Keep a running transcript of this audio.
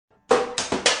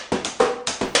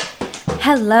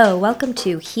Hello, welcome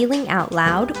to Healing Out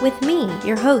Loud with me,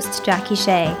 your host, Jackie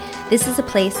Shea. This is a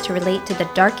place to relate to the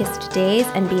darkest days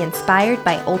and be inspired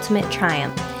by ultimate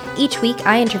triumph. Each week,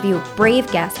 I interview a brave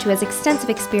guest who has extensive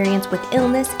experience with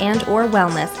illness and or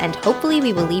wellness, and hopefully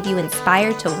we will leave you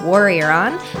inspired to warrior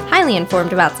on, highly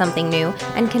informed about something new,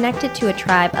 and connected to a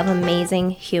tribe of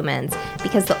amazing humans,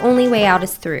 because the only way out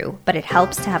is through, but it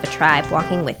helps to have a tribe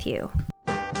walking with you.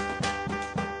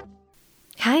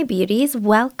 Hi beauties,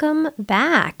 welcome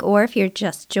back, or if you're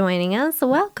just joining us,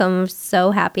 welcome.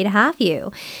 So happy to have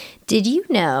you. Did you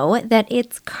know that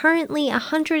it's currently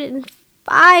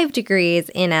 105 degrees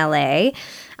in LA?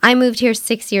 I moved here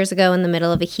 6 years ago in the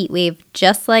middle of a heat wave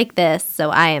just like this, so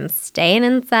I am staying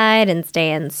inside and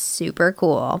staying super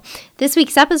cool. This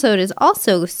week's episode is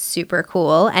also super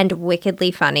cool and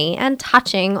wickedly funny and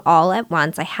touching all at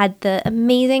once. I had the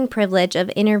amazing privilege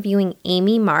of interviewing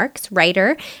Amy Marks,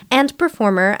 writer and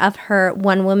performer of her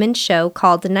one-woman show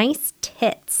called Nice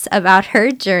Tits, about her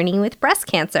journey with breast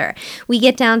cancer. We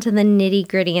get down to the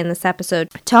nitty-gritty in this episode,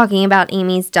 talking about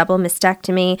Amy's double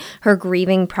mastectomy, her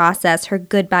grieving process, her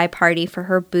goodbye party for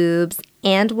her boobs,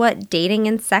 and what dating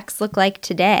and sex look like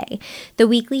today. The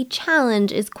weekly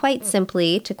challenge is quite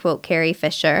simply, to quote Carrie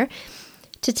Fisher,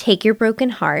 to take your broken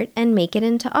heart and make it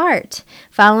into art.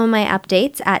 Follow my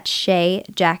updates at Shea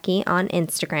Jackie on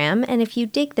Instagram. And if you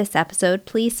dig this episode,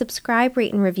 please subscribe,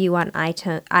 rate, and review on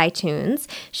iTunes.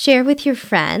 Share with your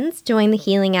friends. Join the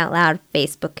Healing Out Loud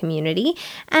Facebook community.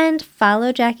 And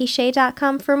follow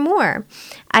JackieShea.com for more.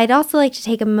 I'd also like to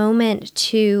take a moment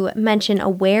to mention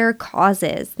Aware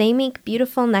Causes. They make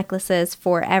beautiful necklaces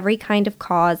for every kind of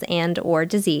cause and or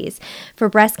disease. For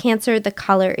breast cancer, the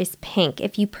color is pink.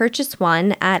 If you purchase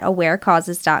one at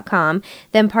awarecauses.com,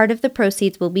 then part of the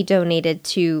proceeds will be donated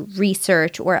to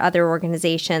research or other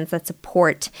organizations that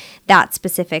support that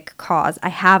specific cause. I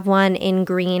have one in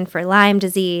green for Lyme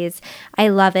disease. I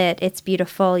love it. It's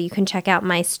beautiful. You can check out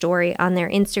my story on their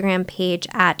Instagram page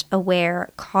at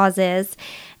Aware Causes.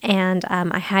 And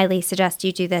I highly suggest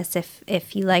you do this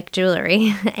if you like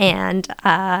jewelry and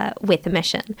with a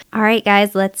mission. All right,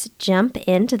 guys, let's jump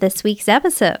into this week's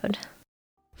episode.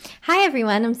 Hi,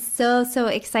 everyone. I'm so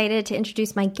excited to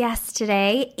introduce my guest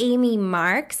today. Amy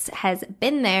Marks has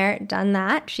been there, done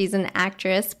that. She's an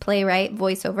actress, playwright,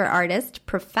 voiceover artist,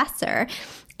 professor,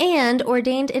 and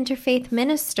ordained interfaith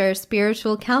minister,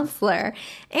 spiritual counselor.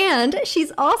 And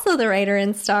she's also the writer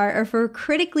and star of her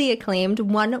critically acclaimed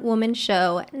one-woman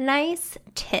show, Nice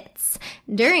Tits,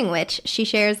 during which she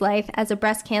shares life as a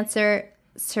breast cancer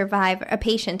survivor, a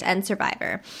patient and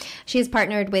survivor. She has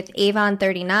partnered with Avon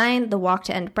 39, the Walk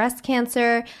to End Breast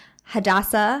Cancer,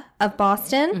 Hadassah of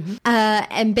Boston,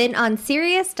 and been on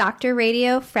Sirius Doctor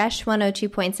Radio Fresh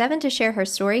 102.7 to share her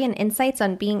story and insights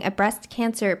on being a breast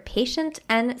cancer patient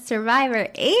and survivor.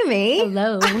 Amy.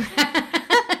 Hello.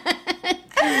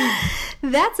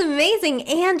 That's amazing.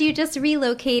 And you just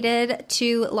relocated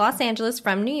to Los Angeles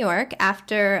from New York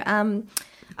after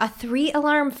a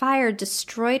 3-alarm fire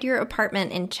destroyed your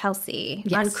apartment in Chelsea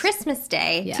on Christmas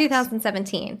Day,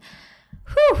 2017.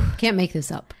 Whew. Can't make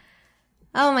this up.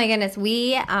 Oh my goodness.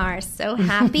 We are so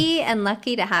happy and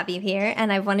lucky to have you here.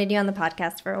 And I've wanted you on the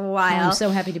podcast for a while. I'm so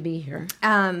happy to be here.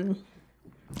 Yeah,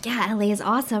 LA is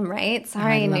awesome, right?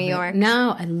 Sorry, New York.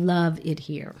 No, I love it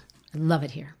here. I love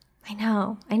it here. I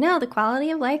know. The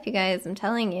quality of life, you guys, I'm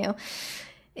telling you,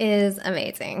 is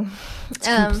amazing. It's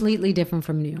completely different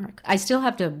from New York. I still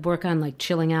have to work on like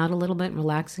chilling out a little bit,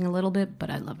 relaxing a little bit, but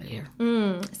I love it here.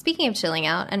 Speaking of chilling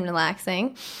out and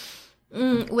relaxing,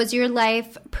 was your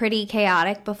life pretty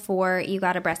chaotic before you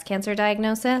got a breast cancer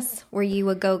diagnosis? Were you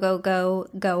a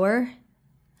goer?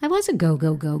 I was a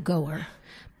goer.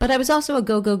 But I was also a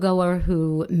go-go-goer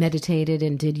who meditated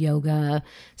and did yoga.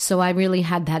 So I really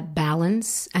had that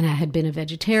balance, and I had been a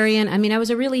vegetarian. I mean, I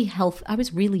was really healthy. I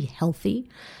was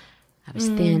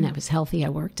thin, I was healthy, I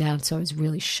worked out. So I was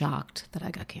really shocked that I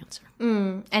got cancer.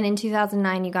 And in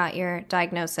 2009, you got your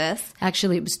diagnosis.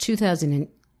 Actually, it was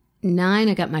 2009,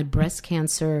 I got my breast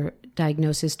cancer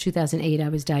diagnosis. 2008, I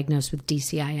was diagnosed with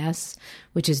DCIS,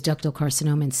 which is ductal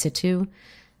carcinoma in situ.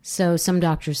 So some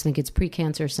doctors think it's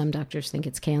precancer, some doctors think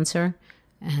it's cancer.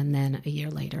 And then a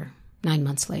year later, 9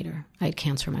 months later, I had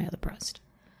cancer in my other breast.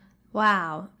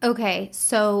 Wow. Okay.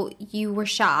 So you were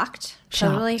shocked.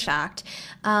 Totally shocked.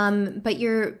 But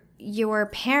your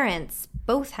parents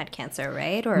both had cancer,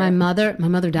 right? Or my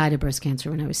mother died of breast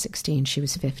cancer when I was 16. She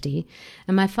was 50.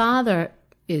 And my father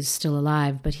is still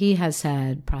alive, but he has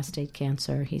had prostate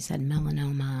cancer. He's had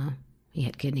melanoma. He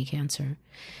had kidney cancer.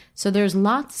 So there's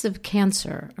lots of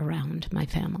cancer around my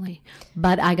family.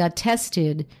 But I got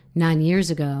tested 9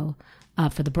 years ago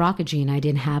for the BRCA gene. I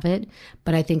didn't have it,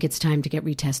 but I think it's time to get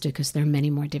retested because there are many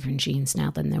more different genes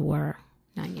now than there were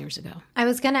 9 years ago. I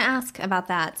was going to ask about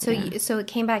that. So, so it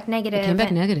came back negative. It came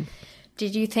back negative.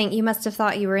 Did you think you must have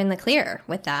thought you were in the clear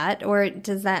with that, or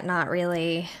does that not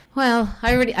really? Well,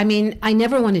 I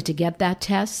never wanted to get that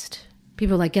test.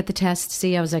 People were like, get the test,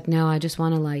 see. I was like, no, I just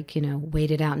want to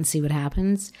wait it out and see what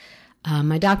happens.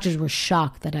 My doctors were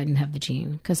shocked that I didn't have the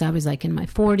gene because I was in my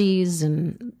 40s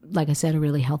and, like I said, a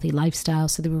really healthy lifestyle.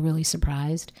 So they were really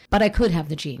surprised. But I could have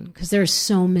the gene because there are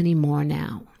so many more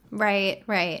now. Right,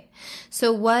 right.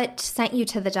 So what sent you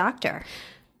to the doctor?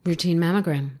 Routine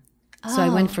mammogram. Oh. So I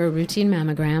went for a routine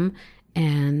mammogram,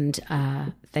 and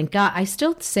thank God. I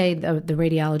still say the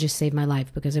radiologist saved my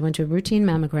life because I went to a routine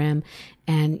mammogram,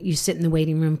 and you sit in the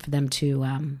waiting room for them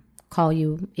to call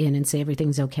you in and say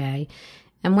everything's okay.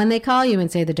 And when they call you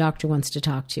and say the doctor wants to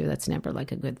talk to you, that's never a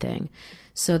good thing.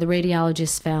 So the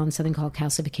radiologist found something called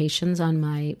calcifications on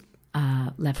my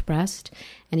left breast,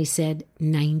 and he said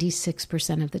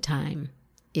 96% of the time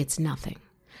it's nothing.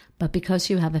 But because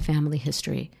you have a family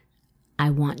history, I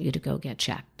want you to go get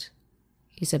checked.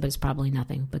 He said, but it's probably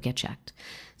nothing, but get checked.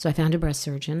 So I found a breast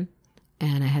surgeon,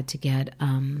 and I had to get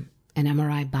an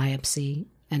MRI biopsy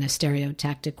and a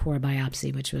stereotactic core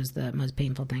biopsy, which was the most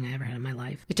painful thing I ever had in my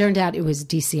life. It turned out it was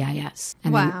DCIS.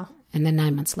 And wow. Then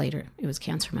 9 months later, it was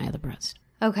cancer in my other breast.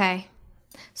 Okay.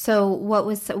 So what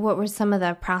was some of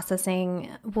the processing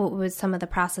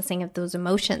of those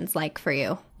emotions like for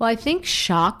you? Well, I think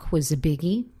shock was a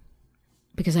biggie.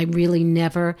 Because I really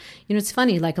never, it's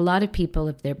funny, a lot of people,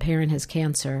 if their parent has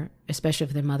cancer, especially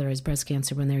if their mother has breast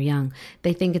cancer when they're young,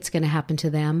 they think it's going to happen to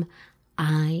them.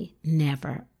 I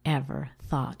never, ever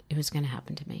thought it was going to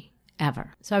happen to me,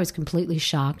 ever. So I was completely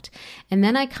shocked. And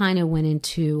then I kind of went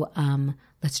into,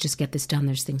 let's just get this done,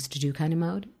 there's things to do kind of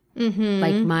mode.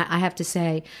 Mm-hmm. I have to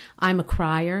say, I'm a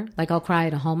crier. I'll cry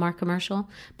at a Hallmark commercial.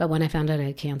 But when I found out I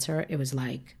had cancer, it was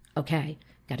okay,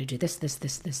 got to do this.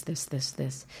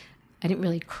 I didn't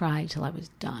really cry till I was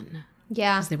done.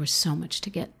 Yeah. Because there was so much to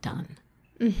get done.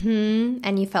 Mm-hmm.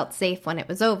 And you felt safe when it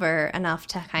was over enough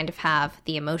to kind of have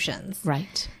the emotions.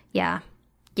 Right. Yeah.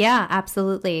 Yeah,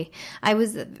 absolutely. I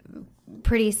was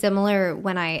pretty similar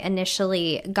when I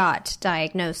initially got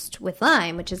diagnosed with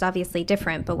Lyme, which is obviously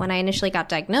different. But when I initially got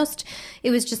diagnosed,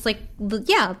 it was just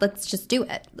let's just do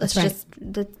it. Let's just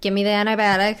give me the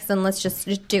antibiotics and let's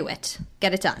just do it.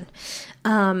 Get it done.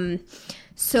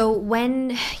 So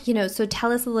so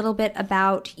tell us a little bit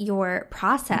about your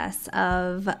process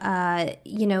of,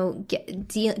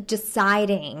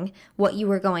 deciding what you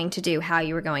were going to do, how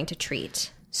you were going to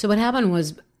treat. So what happened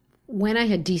was when I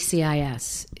had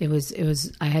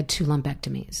DCIS, I had 2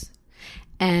 lumpectomies,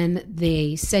 and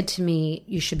they said to me,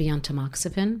 you should be on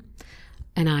tamoxifen.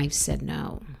 And I said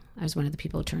no. I was one of the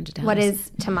people who turned it down. What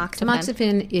is tamoxifen?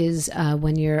 Tamoxifen is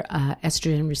when you're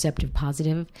estrogen receptive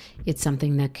positive. It's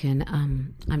something that can.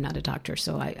 I'm not a doctor,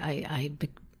 so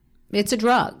it's a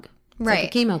drug. It's right,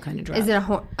 like a chemo kind of drug. Is it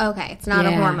okay? It's not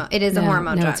a hormone. It is a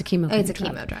hormone drug. No, it's a chemo. It's a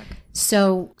chemo drug.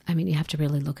 So you have to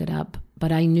really look it up.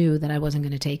 But I knew that I wasn't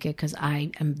going to take it because I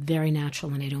am very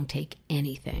natural and I don't take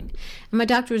anything. And my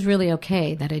doctor was really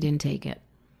okay that I didn't take it.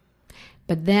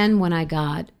 But then when I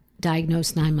got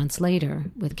diagnosed 9 months later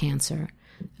with cancer,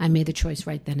 I made the choice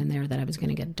right then and there that I was going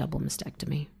to get a double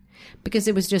mastectomy because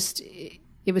it was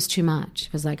too much.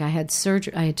 It was I had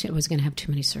surgery. I was going to have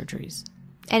too many surgeries.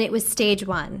 And it was stage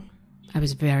 1. I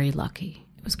was very lucky.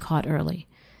 It was caught early.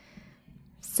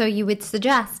 So you would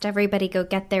suggest everybody go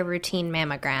get their routine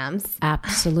mammograms.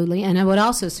 Absolutely. And I would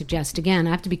also suggest, again,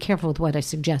 I have to be careful with what I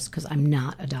suggest because I'm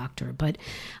not a doctor, but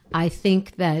I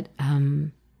think that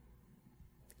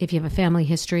if you have a family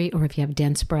history or if you have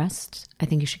dense breasts, I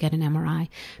think you should get an MRI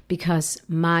because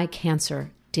my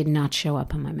cancer did not show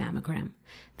up on my mammogram.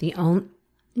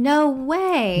 No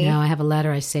way. No, I have a letter.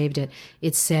 I saved it.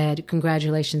 It said,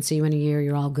 congratulations, see you in a year.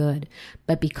 You're all good.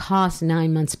 But because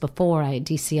 9 months before I had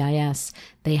DCIS,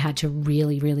 they had to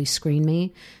really, really screen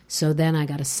me. So then I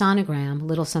got a sonogram.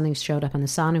 Little something showed up on the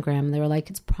sonogram. They were like,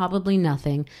 it's probably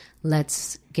nothing.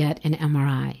 Let's get an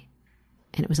MRI.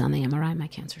 And it was on the MRI my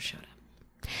cancer showed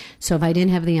up. So if I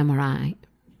didn't have the MRI,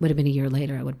 would have been a year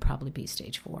later, I would probably be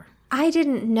stage 4. I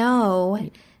didn't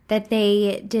know that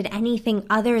they did anything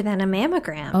other than a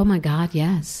mammogram. Oh my God,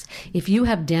 yes. If you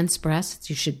have dense breasts,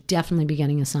 you should definitely be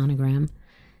getting a sonogram.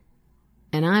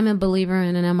 And I'm a believer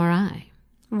in an MRI.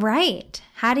 Right.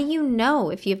 How do you know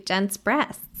if you have dense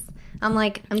breasts? I'm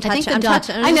touching. I'm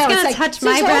I know. It's touch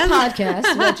my breast.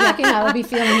 Podcast where Jackie and I will be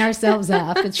feeling ourselves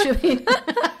up. It should be.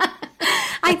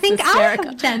 I think I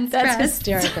have dense breasts. That's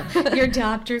hysterical. Your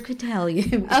doctor could tell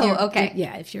you. Oh, okay.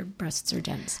 Yeah, if your breasts are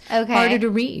dense. Okay. Harder to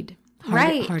read.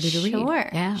 harder to read. Sure.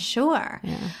 Yeah. Sure.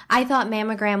 Yeah. I thought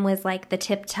mammogram was like the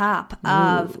tip top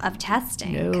of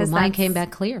testing. No, mine came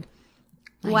back clear.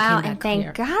 Wow, and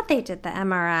thank God they did the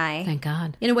MRI. Thank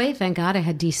God. In a way, thank God I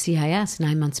had DCIS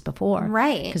 9 months before.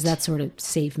 Right. Because that sort of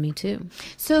saved me too.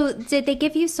 So did they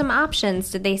give you some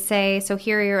options? Did they say, so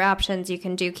here are your options. You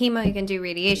can do chemo, you can do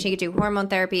radiation, you can do hormone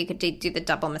therapy, you could do the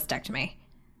double mastectomy?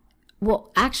 Well,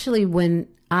 actually, when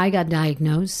I got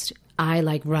diagnosed, I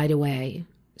right away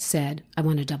said, I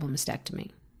want a double mastectomy.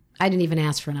 I didn't even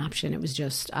ask for an option. It was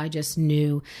just, I just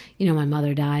knew, my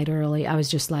mother died early. I was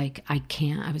just like, I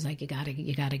can't. I was like, you gotta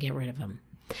get rid of him.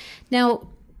 Now,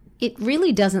 it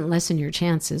really doesn't lessen your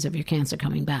chances of your cancer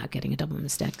coming back, getting a double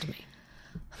mastectomy.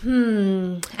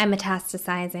 And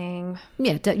metastasizing.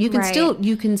 Yeah,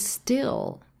 you can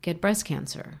still get breast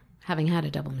cancer having had a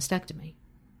double mastectomy.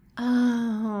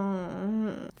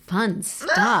 Oh. Fun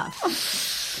stuff.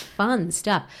 Fun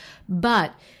stuff.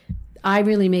 But I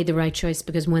really made the right choice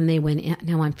because when they went in,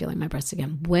 now I'm feeling my breasts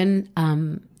again. When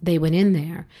they went in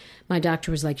there, my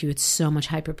doctor was like, you had so much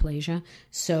hyperplasia.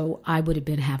 So I would have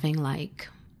been having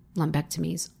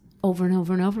lumpectomies over and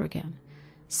over and over again.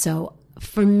 So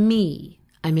for me,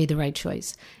 I made the right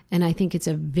choice. And I think it's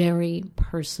a very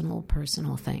personal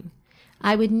thing.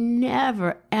 I would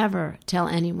never, ever tell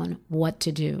anyone what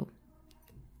to do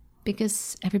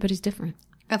because everybody's different.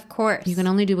 Of course. You can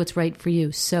only do what's right for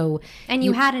you. So, and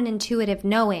you had an intuitive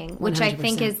knowing, which 100%. I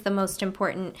think is the most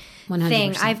important 100%.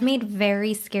 thing. I've made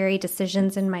very scary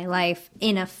decisions in my life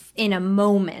in a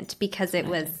moment because it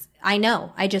was,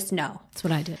 I just know. That's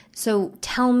what I did. So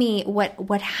tell me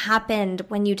what happened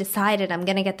when you decided I'm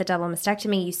going to get the double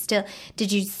mastectomy.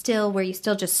 Were you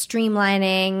still just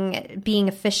streamlining, being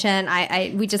efficient?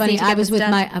 We just Funny, need to get this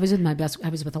done. I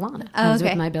was with Alana. I was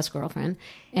with my best girlfriend,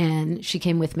 and she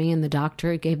came with me, and the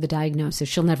doctor gave the diagnosis.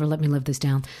 She'll never let me live this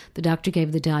down. The doctor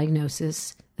gave the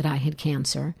diagnosis that I had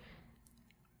cancer,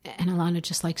 and Alana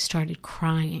just started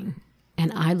crying,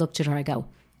 and I looked at her. I go,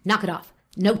 knock it off.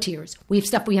 No tears. We have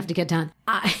stuff we have to get done.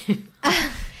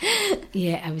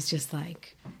 Yeah, I was just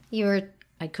like...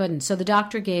 I couldn't. So the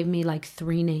doctor gave me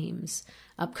 3 names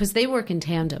because they work in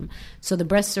tandem. So the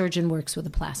breast surgeon works with a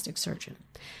plastic surgeon.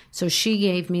 So she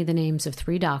gave me the names of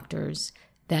 3 doctors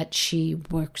that she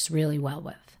works really well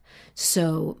with.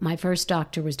 So my first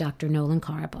doctor was Dr. Nolan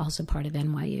Karp, also part of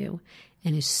NYU.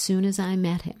 And as soon as I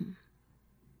met him,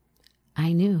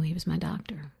 I knew he was my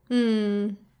doctor.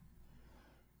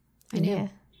 I knew.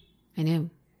 Yeah.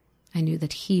 I knew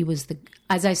that he was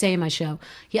as I say in my show,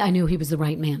 I knew he was the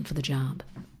right man for the job.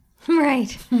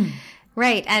 Right.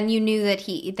 Right. And you knew that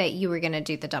you were going to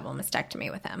do the double mastectomy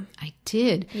with him. I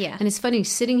did. Yeah. And it's funny,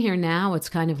 sitting here now, it's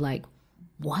kind of like,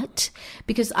 what?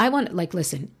 Because I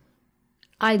listen,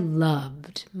 I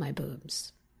loved my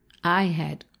boobs. I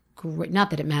had great, not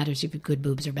that it matters if you have good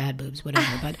boobs or bad boobs,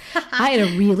 whatever, but I had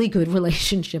a really good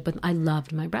relationship with, I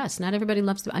loved my breasts. Not everybody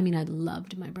loves them. I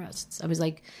loved my breasts. I was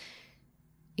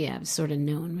I was sort of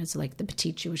known as the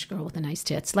petite Jewish girl with the nice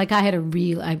tits. I had I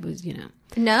was,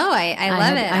 No, I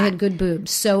love it. I had good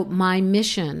boobs. So my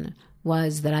mission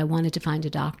was that I wanted to find a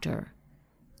doctor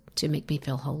to make me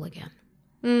feel whole again.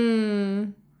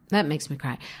 That makes me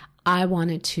cry. I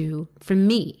wanted to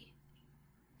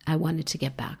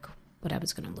get back what I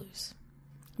was going to lose.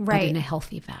 Right. But in a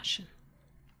healthy fashion.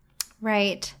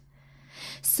 Right.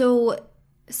 So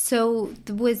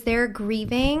was there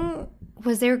grieving?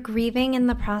 Was there grieving in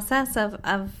the process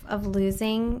of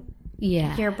losing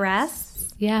your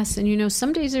breasts? Yes. And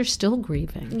some days they're still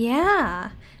grieving. Yeah.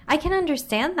 I can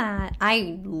understand that.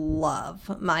 I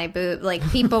love my boob.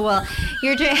 People will,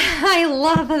 I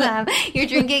love them. You're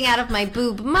drinking out of my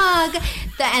boob mug.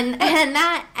 And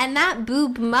that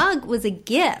boob mug was a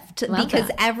gift because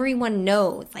everyone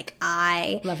knows,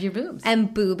 I love your boobs. I'm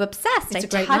boob obsessed.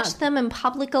 I touch them in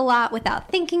public a lot without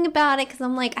thinking about it because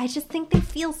I'm I just think they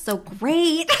feel so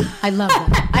great. I love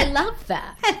that. I love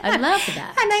that. And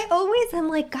I always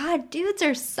am God, dudes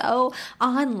are so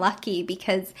unlucky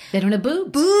because they don't have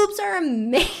boobs. Boobs are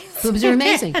amazing. Boobs are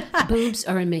amazing. Boobs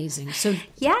are amazing. So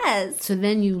yes. So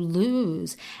then you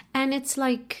lose. And it's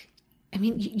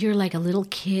you're like a little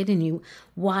kid and you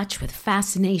watch with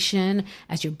fascination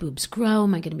as your boobs grow.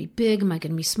 Am I going to be big? Am I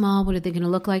going to be small? What are they going to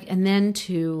look like? And then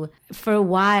for a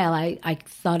while, I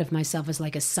thought of myself as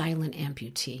a silent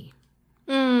amputee.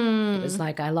 It was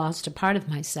I lost a part of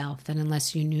myself that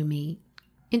unless you knew me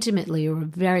intimately or a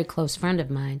very close friend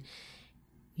of mine,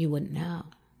 you wouldn't know.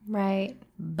 Right.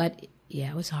 But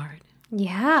it was hard.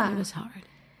 Yeah. It was hard.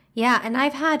 Yeah, and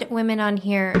I've had women on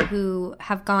here who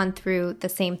have gone through the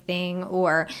same thing,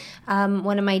 or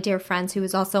one of my dear friends who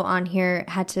was also on here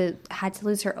had to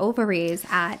lose her ovaries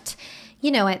at,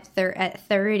 at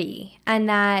 30, and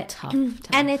that Tough.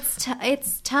 and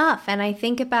it's tough. And I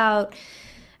think about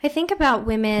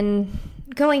women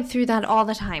going through that all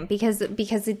the time because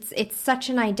it's such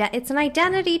an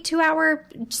identity to our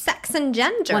sex and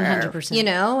gender,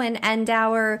 100%. and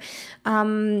our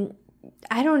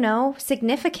I don't know,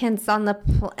 significance on the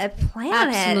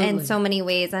planet Absolutely. in so many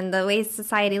ways, and the way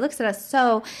society looks at us.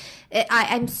 So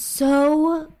I'm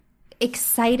so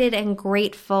excited and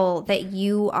grateful that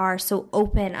you are so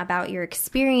open about your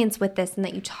experience with this, and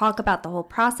that you talk about the whole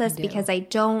process, because I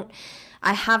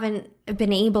haven't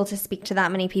been able to speak to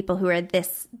that many people who are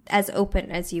this as open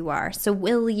as you are. So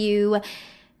will you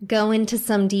go into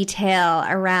some detail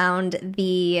around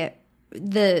the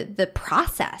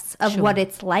process of what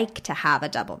it's like to have a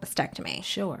double mastectomy?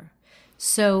 Sure.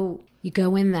 So you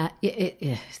go in that,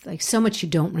 it's like so much you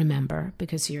don't remember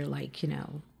because you're like,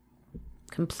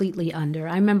 completely under.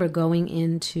 I remember going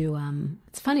into,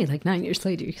 it's funny, like 9 years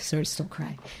later, you sort of still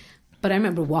cry. But I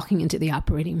remember walking into the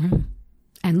operating room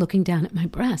and looking down at my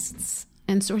breasts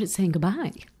and sort of saying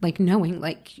goodbye, like knowing,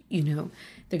 like, they're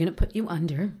going to put you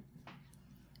under.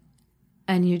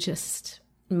 And you just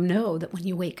know that when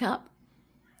you wake up,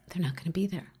 they're not going to be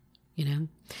there,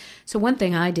 So one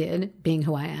thing I did, being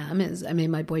who I am, is I made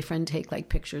my boyfriend take like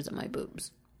pictures of my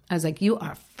boobs. I was like, you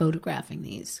are photographing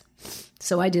these.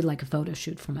 So I did like a photo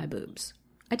shoot for my boobs.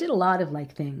 I did a lot of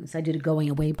like things. I did a going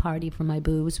away party for my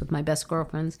boobs with my best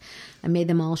girlfriends. I made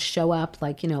them all show up,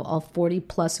 like, all 40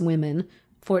 plus women,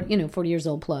 40 years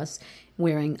old plus,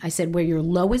 I said, wear your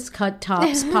lowest cut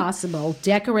tops possible,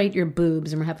 decorate your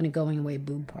boobs, and we're having a going away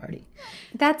boob party.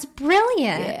 That's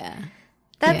brilliant. Yeah.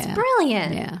 That's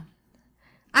brilliant. Yeah.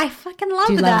 I fucking love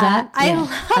Do you that. love that? I Yeah. love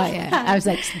that. I was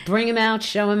like, bring them out,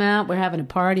 show them out. We're having a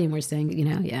party, and we're saying,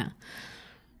 yeah.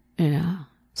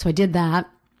 So I did that.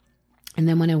 And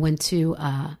then when I went to,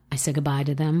 I said goodbye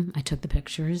to them. I took the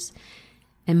pictures.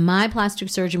 And my plastic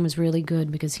surgeon was really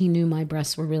good because he knew my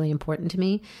breasts were really important to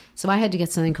me. So I had to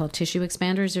get something called tissue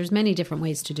expanders. There's many different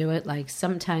ways to do it. Like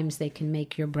sometimes they can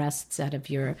make your breasts out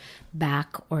of your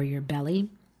back or your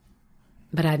belly.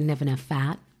 But I didn't have enough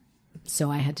fat.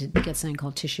 So I had to get something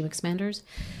called tissue expanders.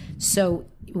 So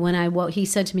he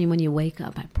said to me, when you wake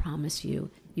up, I promise you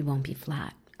won't be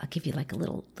flat. I'll give you like a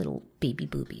little baby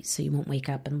boobie so you won't wake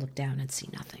up and look down and see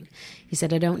nothing. He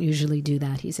said, I don't usually do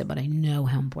that. He said, but I know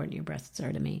how important your breasts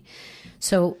are to me.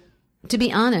 So to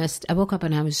be honest, I woke up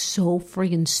and I was so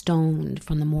friggin' stoned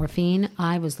from the morphine.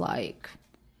 I was like,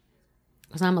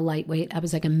 because I'm a lightweight, I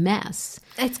was like a mess.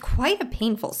 It's quite a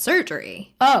painful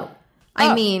surgery.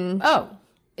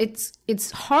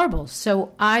 It's horrible.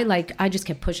 So I just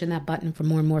kept pushing that button for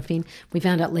more morphine. We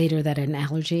found out later that I had an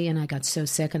allergy, and I got so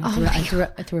sick, and I threw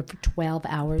up for 12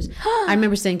 hours. I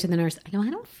remember saying to the nurse, I go,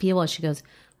 I don't feel well. She goes,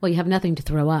 well, you have nothing to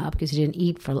throw up because you didn't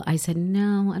eat I said,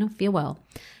 no, I don't feel well.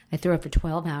 I threw up for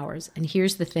 12 hours. And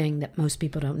here's the thing that most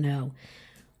people don't know.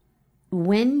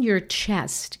 When your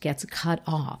chest gets cut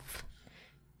off,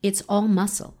 it's all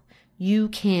muscle. You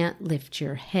can't lift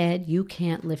your head. You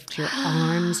can't lift your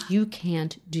arms. You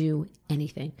can't do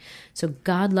anything. So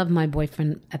God loved my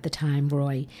boyfriend at the time,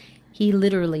 Roy. He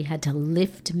literally had to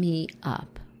lift me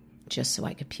up just so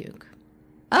I could puke.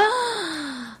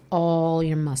 All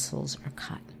your muscles are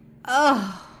cut.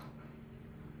 Oh,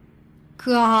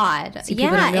 God. See,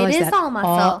 people don't Yeah, realize it is that. all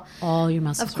muscle. All your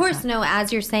muscles Of course, are cut. no,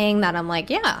 as you're saying that, I'm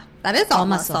like, yeah, that is all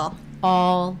muscle.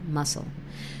 All muscle.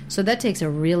 So that takes a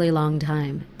really long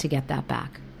time to get that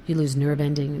back. You lose nerve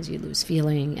endings, you lose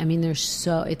feeling. I mean, there's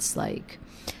so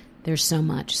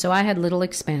much. So I had little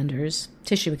expanders,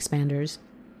 tissue expanders.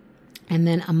 And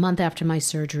then a month after my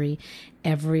surgery,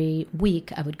 every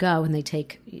week I would go and they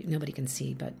take, nobody can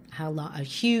see, but how long, a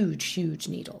huge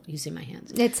needle. You see my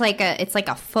hands. It's like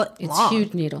a foot long. It's a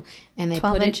huge needle. And they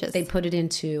 12 inches. They put it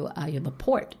into, you have a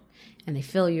port and they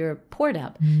fill your port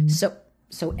up.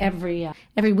 So every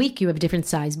week you have a different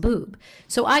size boob.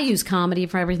 So I use comedy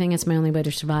for everything. It's my only way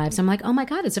to survive. So I'm like, oh my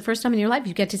God, it's the first time in your life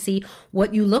you get to see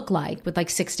what you look like with like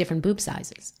 6 different boob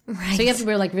sizes. Right. So you have to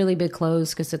wear like really big clothes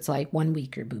because it's like 1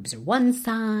 week your boobs are one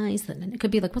size. And then it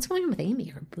could be like, what's going on with Amy?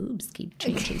 Her boobs keep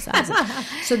changing sizes.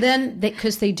 So then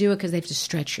because they do it because they have to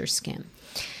stretch your skin.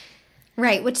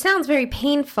 Right, which sounds very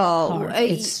painful.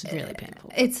 It's really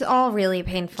painful. It's all really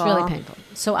painful. It's really painful.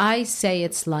 So I say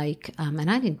it's like,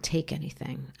 and I didn't take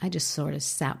anything. I just sort of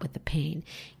sat with the pain.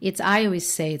 I always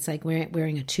say it's like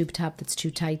wearing a tube top that's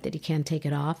too tight that you can't take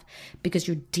it off because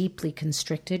you're deeply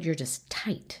constricted. You're just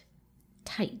tight.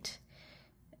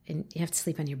 And you have to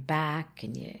sleep on your back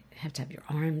and you have to have your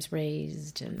arms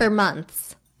raised. And For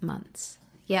months. Months.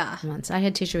 Yeah. Months. I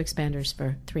had tissue expanders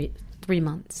for three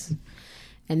months.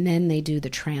 and then they do the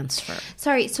transfer.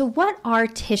 Sorry, so what are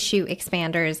tissue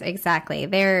expanders exactly?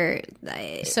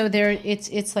 So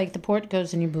it's like the port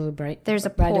goes in your boob, right? There's a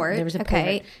Right, port. there's a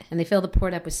Okay. port, and they fill the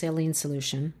port up with saline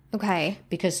solution. Okay.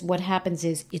 Because what happens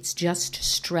is it's just to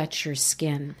stretch your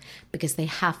skin, because they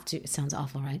have to. It sounds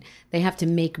awful, right? They have to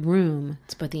make room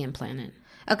to put the implant in.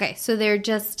 Okay, so they're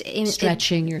just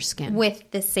Stretching your skin. with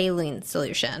the saline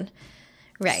solution.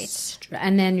 Right.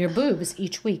 And then your boobs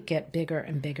each week get bigger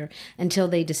and bigger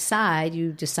until you decide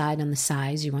on the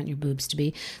size you want your boobs to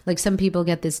be. Like some people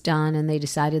get this done and they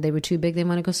decided they were too big, they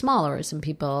want to go smaller. Some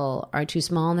people are too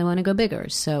small and they want to go bigger.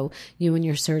 So you and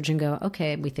your surgeon go,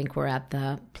 okay, we think we're at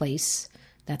the place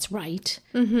that's right.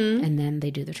 Mm-hmm. And then they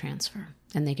do the transfer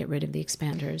and they get rid of the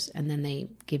expanders and then they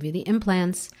give you the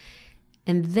implants.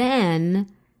 And then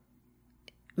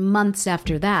months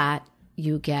after that,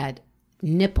 you get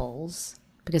nipples.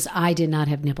 Because I did not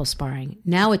have nipple sparring.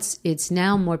 Now it's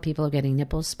now more people are getting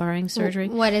nipple sparring surgery.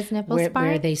 What is nipple sparring?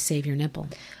 Where they save your nipple.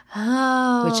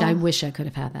 Oh. Which I wish I could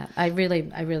have had that. I really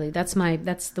that's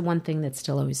the one thing that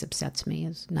still always upsets me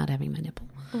is not having my nipple.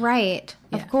 Right.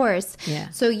 Yeah. Of course.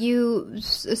 Yeah.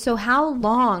 So how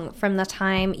long from the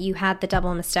time you had the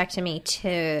double mastectomy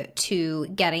to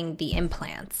getting the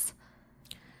implants?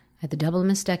 I had the double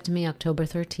mastectomy October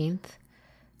 13th.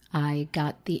 I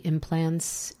got the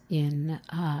implants in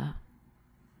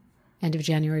end of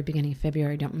January, beginning of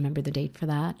February. I don't remember the date for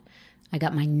that. I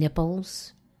got my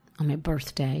nipples on my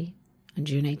birthday on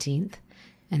June 18th.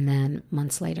 And then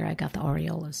months later, I got the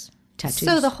areolas, tattoos.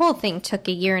 So the whole thing took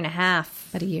a year and a half.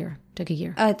 About a year. Took a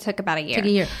year. Oh, it took about a year. Took a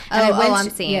year. I'm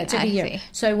seeing. Yeah, it took a year. See.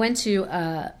 So I went to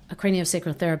a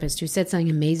craniosacral therapist who said something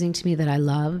amazing to me that I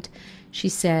loved. She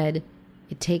said,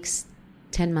 it takes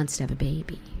 10 months to have a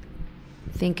baby.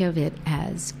 Think of it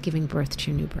as giving birth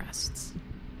to your new breasts.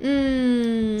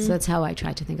 So that's how I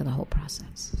try to think of the whole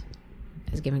process,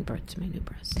 as giving birth to my new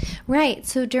breasts. Right.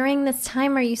 So during this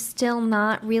time, are you still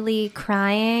not really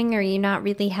crying? Are you not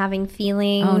really having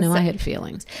feelings? Oh, no, I had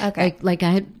feelings. Okay. Like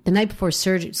I had the night before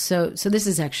surgery. So this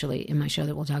is actually in my show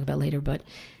that we'll talk about later, but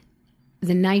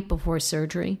the night before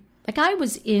surgery, like I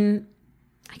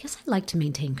guess I like to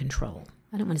maintain control.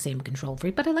 I don't want to say I'm a control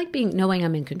freak, but I like knowing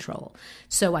I'm in control.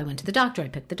 So I went to the doctor. I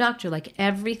picked the doctor. Like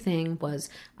everything was,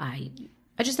 I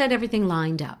just had everything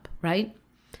lined up, right?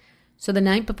 So the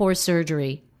night before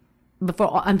surgery,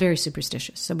 I'm very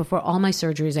superstitious. So before all my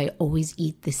surgeries, I always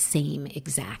eat the same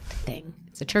exact thing.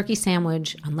 It's a turkey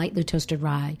sandwich on lightly toasted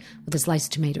rye with a slice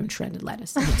of tomato and shredded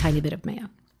lettuce and a tiny bit of mayo.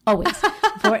 Always.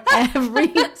 For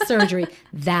every surgery,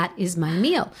 that is my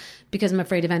meal because I'm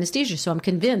afraid of anesthesia. So I'm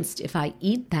convinced if I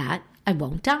eat that, I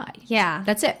won't die. Yeah.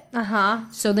 That's it. Uh-huh.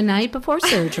 So the night before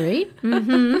surgery,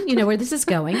 you know where this is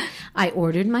going, I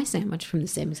ordered my sandwich from the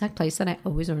same exact place that I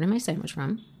always order my sandwich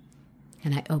from.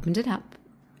 And I opened it up.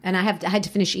 And I had to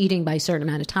finish eating by a certain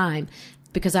amount of time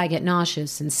because I get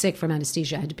nauseous and sick from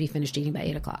anesthesia. I had to be finished eating by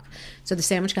 8 o'clock. So the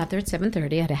sandwich got there at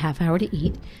 7:30. I had a half hour to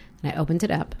eat. And I opened it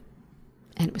up.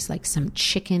 And it was like some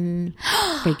chicken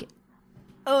freak.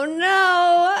 Oh,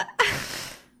 no.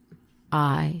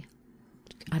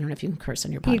 I don't know if you can curse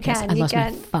on your podcast. You can, I you lost my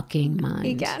can. fucking mind.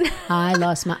 You can.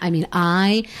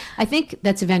 I think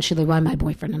that's eventually why my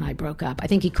boyfriend and I broke up. I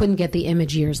think he couldn't get the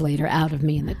image years later out of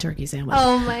me in the turkey sandwich.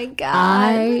 Oh, my God.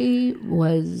 I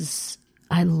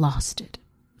lost it.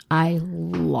 I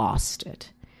lost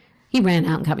it. He ran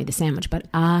out and got me the sandwich, but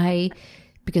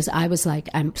because I was like,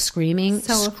 I'm screaming.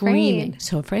 So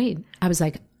afraid. I was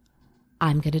like,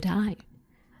 I'm going to die.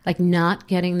 Like not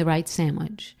getting the right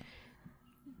sandwich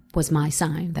was my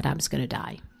sign that I was going to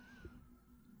die.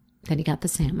 Then he got the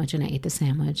sandwich and I ate the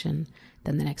sandwich and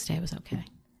then the next day I was okay.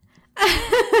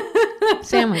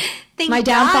 Sandwich. Thank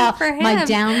God for him. My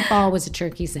downfall was a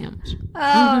turkey sandwich.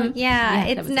 Oh, yeah. that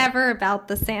It's was never about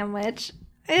the sandwich.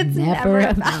 It's Never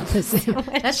about the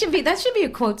sandwich. That should be a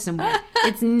quote somewhere.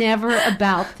 It's never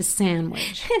about the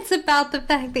sandwich. It's about the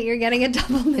fact that you're getting a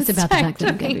double mastectomy. It's about the fact that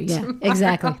I'm getting tomorrow.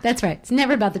 exactly. That's right. It's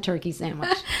never about the turkey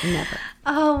sandwich. Never.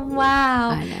 Oh,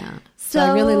 wow. I know. So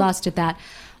I really lost it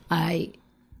I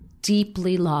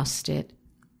deeply lost it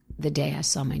the day I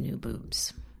saw my new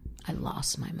boobs. I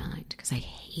lost my mind because I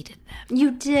hated them.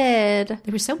 You did.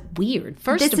 They were so weird.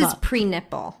 This is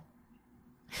pre-nipple.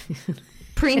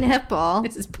 Pre-nipple.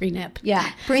 This is pre-nip. Yeah.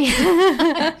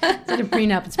 Instead of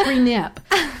prenup, it's pre-nip.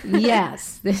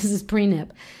 Yes, this is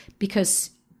pre-nip.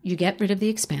 Because you get rid of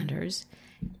the expanders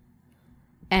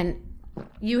and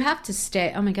you have to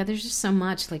stay. Oh my God, there's just so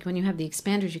much. Like when you have the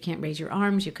expanders, you can't raise your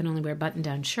arms. You can only wear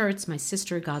button-down shirts. My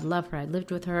sister, God love her, I lived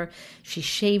with her. She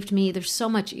shaved me. There's so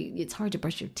much. It's hard to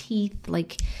brush your teeth.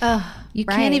 Like you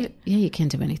can't even. Yeah, you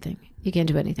can't do anything. You can't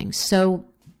do anything. So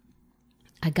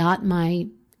I got my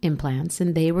implants,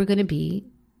 and they were going to be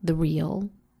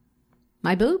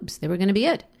my boobs. They were going to be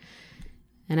it.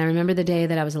 And I remember the day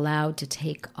that I was allowed to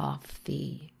take off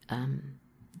the,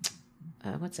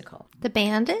 what's it called? The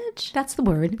bandage? That's the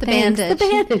word. The bandage. The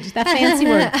bandage. That fancy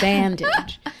word,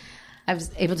 bandage. I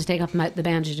was able to take off the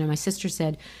bandage, and my sister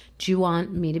said, "Do you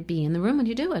want me to be in the room when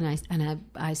you do it?" And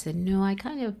I said, "No, I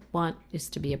kind of want this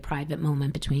to be a private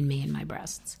moment between me and my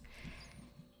breasts."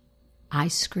 I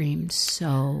screamed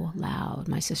so loud.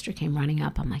 My sister came running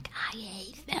up. I'm like, "I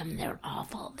hate them. They're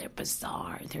awful. They're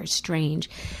bizarre. They're strange."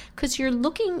 Because you're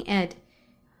looking at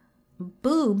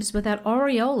boobs without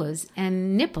areolas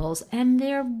and nipples, and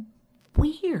they're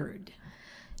weird.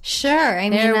 Sure.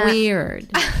 They're weird.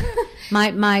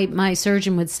 My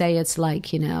surgeon would say it's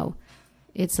like,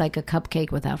 it's like a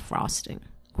cupcake without frosting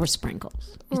or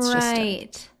sprinkles. It's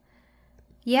right.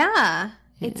 Yeah.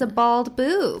 It's a bald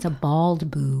boob. It's a bald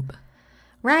boob.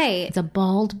 Right. It's a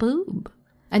bald boob.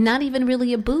 And not even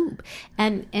really a boob.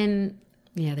 And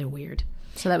yeah, they're weird.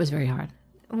 So that was very hard.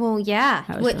 Well, yeah.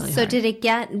 Really so hard. did it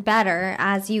get better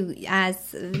as you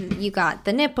got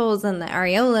the nipples and the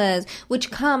areolas, which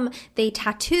they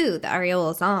tattoo the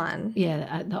areolas on?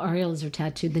 Yeah, the areolas are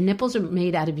tattooed. The nipples are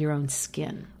made out of your own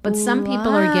skin. But some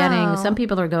people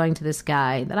are going to this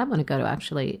guy that I want to go to,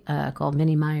 actually, called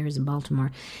Minnie Myers in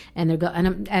Baltimore, and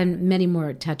and many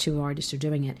more tattoo artists are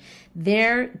doing it.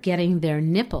 They're getting their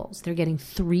nipples. They're getting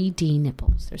 3D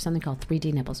nipples. There's something called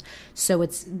 3D nipples. So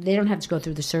they don't have to go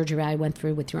through the surgery I went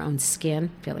through with your own skin.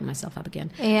 Feeling myself up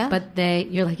again. Yeah. But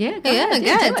you're like, yeah, do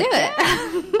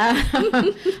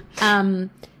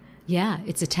it. Yeah,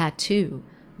 it's a tattoo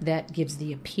that gives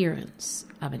the appearance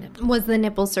of a nipple. Was the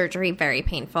nipple surgery very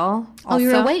painful? Also? Oh,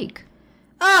 you're awake.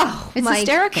 Oh, it's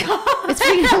hysterical. God. It's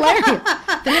freaking hilarious.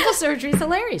 The nipple surgery is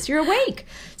hilarious. You're awake.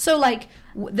 So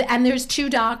and there's two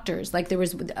doctors. Like there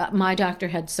was, my doctor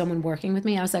had someone working with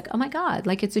me. I was like, oh my God,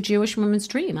 like it's a Jewish woman's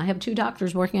dream. I have two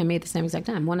doctors working on me at the same exact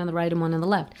time, one on the right and one on the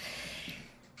left.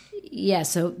 Yeah,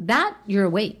 so that you're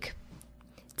awake.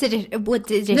 Did it No,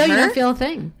 hurt? you didn't feel a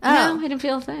thing. Oh. No, I didn't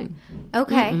feel a thing.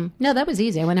 Okay. Mm-mm. No, that was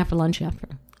easy. I went out for lunch after.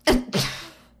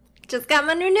 Just got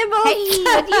my new nipples. Hey,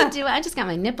 what do you do? I just got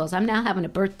my nipples. I'm now having a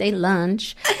birthday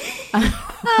lunch.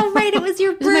 Oh, right. It was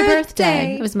your birthday. It was my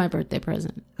birthday. It was my birthday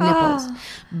present. Nipples.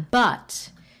 But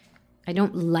I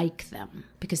don't like them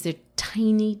because they're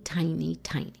tiny, tiny,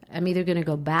 tiny. I'm either going to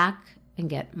go back and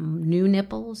get new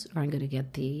nipples or I'm going to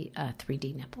get the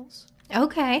 3D nipples.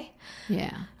 Okay.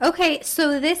 Yeah. Okay.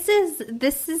 So this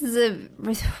is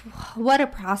what a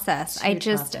process.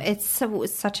 It's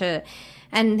such a,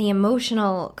 and the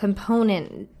emotional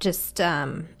component just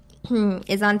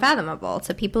is unfathomable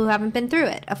to people who haven't been through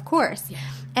it, of course. Yeah.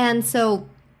 And so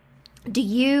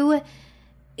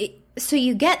so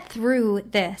you get through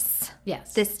this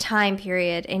time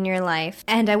period in your life,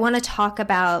 and I want to talk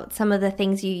about some of the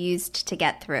things you used to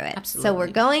get through it. Absolutely. So we're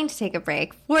going to take a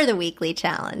break for the weekly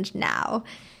challenge now.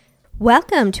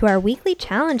 Welcome to our weekly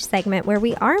challenge segment where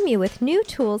we arm you with new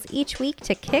tools each week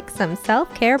to kick some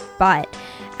self-care butt.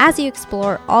 As you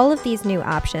explore all of these new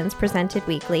options presented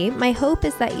weekly, my hope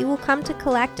is that you will come to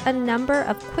collect a number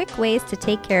of quick ways to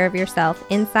take care of yourself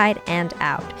inside and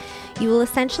out. You will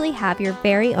essentially have your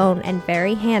very own and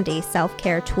very handy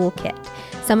self-care toolkit.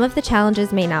 Some of the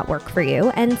challenges may not work for you,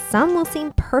 and some will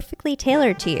seem perfectly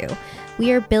tailored to you.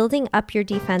 We are building up your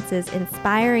defenses,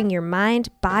 inspiring your mind,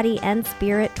 body, and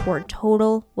spirit toward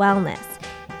total wellness.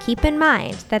 Keep in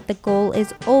mind that the goal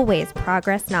is always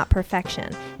progress, not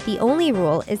perfection. The only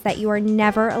rule is that you are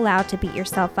never allowed to beat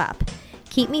yourself up.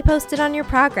 Keep me posted on your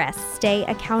progress. Stay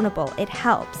accountable. It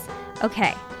helps.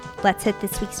 Okay, let's hit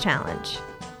this week's challenge.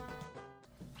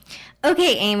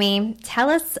 Okay, Amy, tell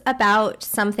us about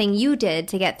something you did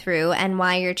to get through and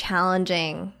why you're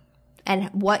challenging and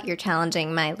what you're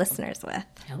challenging my listeners with.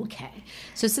 Okay.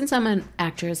 So since I'm an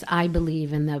actress, I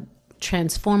believe in the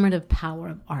transformative power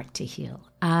of art to heal.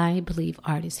 I believe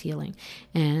art is healing.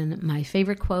 And my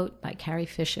favorite quote by Carrie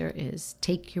Fisher is,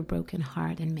 "Take your broken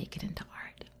heart and make it into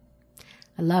art."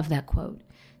 I love that quote.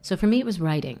 So for me, it was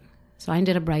writing. So I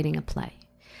ended up writing a play.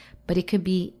 But it could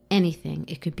be anything.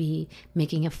 It could be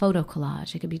making a photo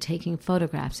collage. It could be taking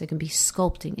photographs. It could be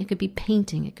sculpting. It could be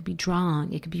painting. It could be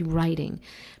drawing. It could be writing.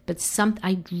 But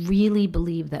I really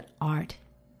believe that art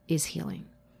is healing.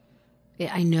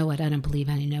 I know it. I don't believe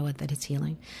it. I know it, that it's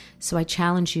healing. So I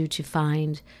challenge you to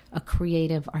find a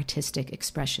creative, artistic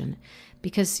expression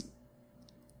because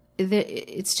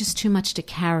it's just too much to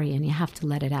carry and you have to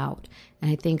let it out. And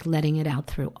I think letting it out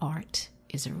through art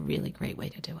is a really great way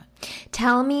to do it.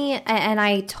 Tell me, and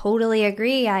I totally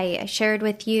agree. I shared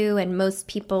with you, and most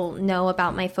people know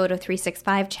about my Photo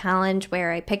 365 challenge,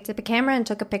 where I picked up a camera and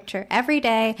took a picture every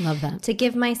day. Love that. To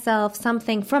give myself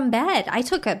something from bed. I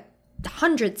took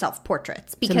 100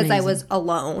 self-portraits because I was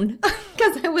alone.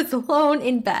 Because I was alone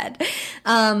in bed.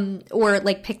 Or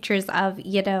like pictures of,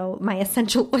 my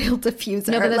essential oil diffuser.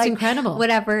 No, but that's like, incredible.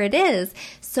 Whatever it is.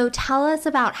 So tell us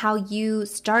about how you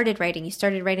started writing. You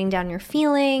started writing down your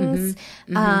feelings.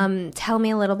 Tell me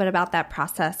a little bit about that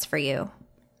process for you.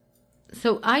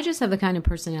 So I just have the kind of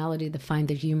personality to find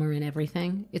the humor in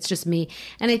everything. It's just me.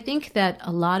 And I think that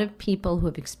a lot of people who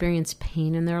have experienced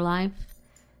pain in their life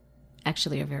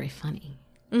actually are very funny.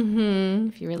 Mm-hmm.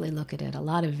 If you really look at it, a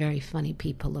lot of very funny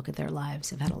people look at their lives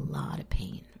have had a lot of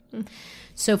pain.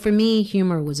 So for me,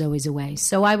 humor was always a way.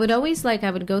 So I would always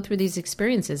I would go through these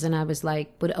experiences and I was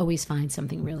would always find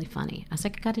something really funny. I was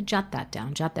like, I got to jot that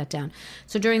down.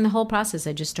 So during the whole process,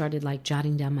 I just started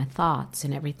jotting down my thoughts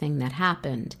and everything that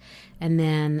happened. And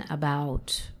then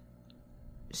about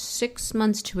 6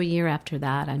 months to a year after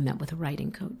that, I met with a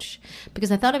writing coach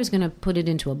because I thought I was going to put it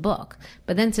into a book.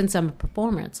 But then since I'm a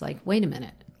performer, it's like, wait a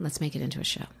minute, let's make it into a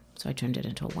show. So I turned it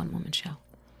into a one-woman show.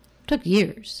 It took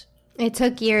years. It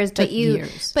took years, but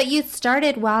you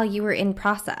started while you were in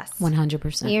process.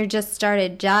 100%. You just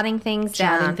started jotting things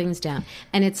down.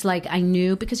 And it's I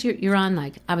knew, because you're on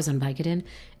I was on Vicodin,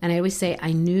 and I always say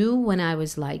I knew when I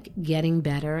was getting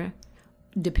better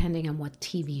depending on what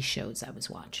TV shows I was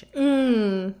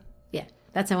watching. Yeah,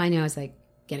 that's how I knew I was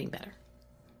getting better.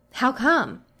 How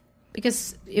come?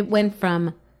 Because it went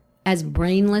from as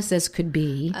brainless as could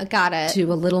be got it. To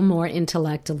a little more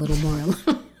intellect, a little more...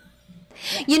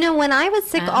 When I was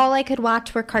sick, all I could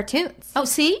watch were cartoons. Oh,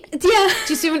 see? Yeah. Do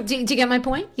you see? Do you get my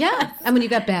point? Yeah. And when you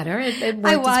got better, it worked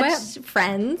I watched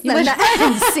Friends. You watched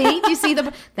Friends. See? Do you see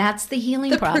that's the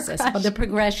healing process of the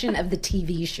progression of the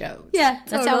TV shows. Yeah,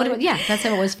 that's how it was. Yeah, that's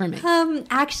how it was for me.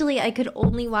 Actually, I could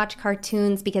only watch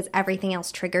cartoons because everything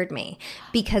else triggered me.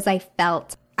 Because I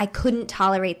felt I couldn't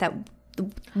tolerate that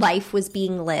life was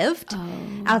being lived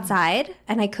outside,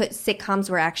 and sitcoms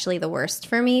were actually the worst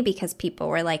for me because people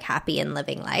were happy and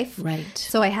living life, right?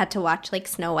 So I had to watch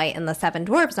Snow White and the Seven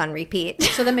Dwarfs on repeat.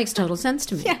 So that makes total sense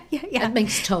to me. Yeah, that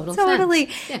makes total totally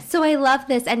sense. Yeah. So I love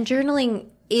this, and journaling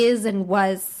is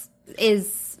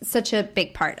such a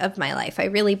big part of my life. I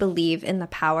really believe in the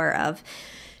power of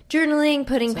journaling,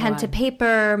 putting pen to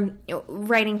paper,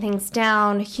 writing things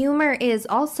down. Humor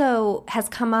has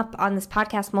come up on this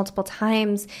podcast multiple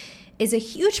times, is a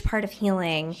huge part of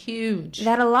healing. Huge.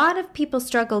 That a lot of people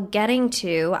struggle getting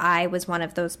to. I was one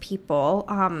of those people.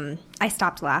 I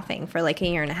stopped laughing for a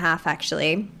year and a half,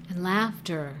 actually. And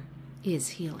laughter is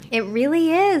healing. It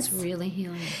really is. It's really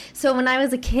healing. So when I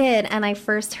was a kid and I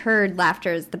first heard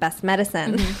laughter is the best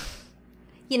medicine,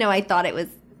 I thought it was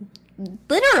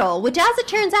literal, which as it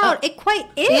turns out, it quite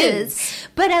is.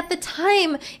 But at the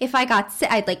time, if I got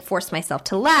sick, I'd force myself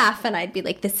to laugh and I'd be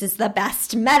like, this is the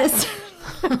best medicine.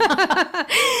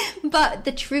 But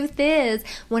the truth is,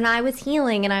 when I was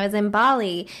healing and I was in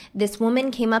Bali, this woman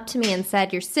came up to me and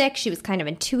said, you're sick. She was kind of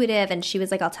intuitive, and she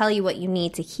was like, I'll tell you what you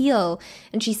need to heal.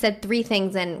 And she said 3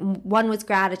 things, and one was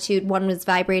gratitude, one was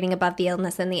vibrating above the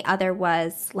illness, and the other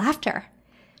was laughter.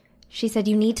 She said,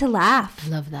 you need to laugh. I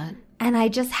love that. And I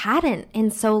just hadn't in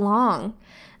so long.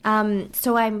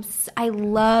 So I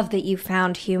love that you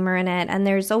found humor in it, and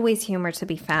there's always humor to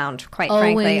be found,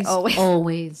 frankly.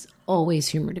 Always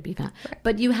humor to be found. Right.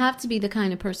 But you have to be the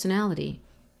kind of personality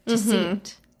to see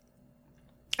it.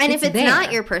 And if it's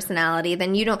not your personality,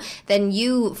 then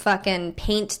you fucking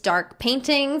paint dark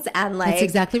paintings and That's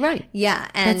exactly right. Yeah.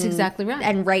 That's exactly right.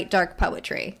 And write dark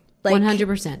poetry.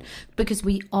 100%. Because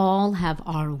we all have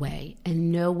our way,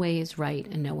 and no way is right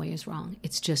and no way is wrong.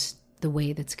 It's just the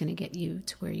way that's going to get you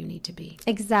to where you need to be.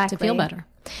 Exactly. To feel better.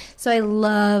 So I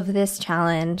love this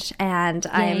challenge, and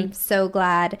I'm so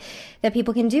glad that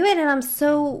people can do it. And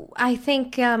I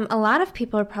think a lot of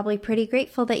people are probably pretty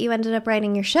grateful that you ended up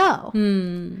writing your show.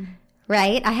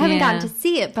 Right? I haven't gotten to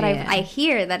see it, but I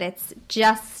hear that it's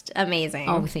just amazing.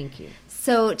 Oh, thank you.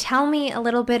 So tell me a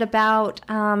little bit about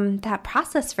that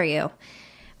process for you.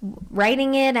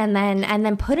 Writing it and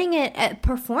then putting it,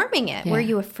 performing it. Yeah. Were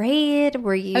you afraid?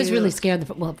 Were you? I was really scared.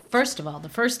 Well, first of all, the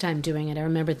first time doing it, I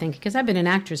remember thinking, because I've been an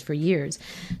actress for years,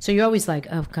 so you're always like,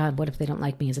 oh God, what if they don't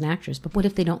like me as an actress? But what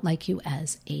if they don't like you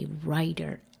as a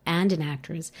writer and an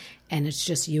actress, and it's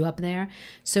just you up there?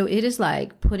 So it is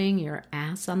like putting your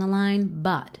ass on the line.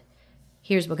 But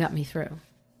here's what got me through.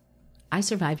 I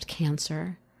survived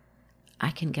cancer. I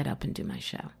can get up and do my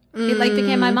show. It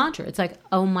became my mantra. It's like,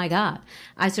 oh my God,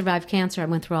 I survived cancer. I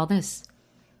went through all this.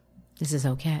 This is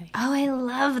okay. Oh, I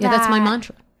love that. Yeah, that's my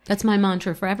mantra. That's my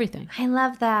mantra for everything. I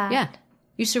love that. Yeah.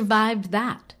 You survived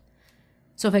that.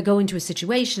 So if I go into a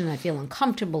situation and I feel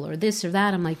uncomfortable or this or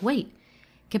that, I'm like, wait,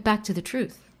 get back to the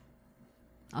truth.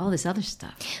 All this other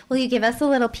stuff. Will you give us a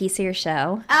little piece of your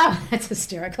show? Oh, that's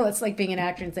hysterical. It's like being an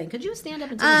actor and saying, could you stand up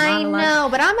and do a I monologue? know,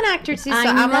 but I'm an actor too, so I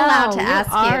I'm allowed to know.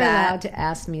 ask you are that. allowed to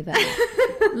ask me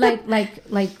that.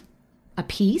 like a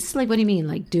piece? Like, what do you mean?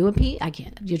 Like, do a piece? I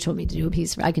can't. You told me to do a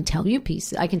piece. I can tell you a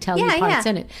piece. I can tell you parts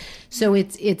in it. So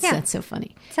it's that's so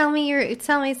funny. Tell me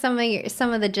some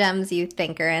of the gems you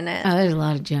think are in it. Oh, there's a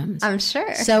lot of gems. I'm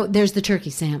sure. So there's the turkey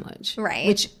sandwich, Right.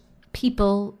 Which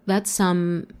that's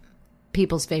some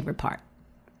people's favorite part.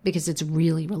 Because it's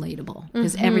really relatable.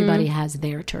 Because everybody has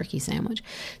their turkey sandwich.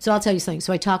 So I'll tell you something.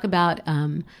 So I talk about,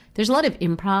 there's a lot of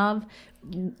improv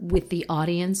with the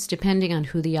audience, depending on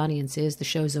who the audience is. The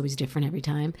show is always different every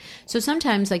time. So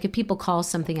sometimes, like if people call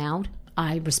something out,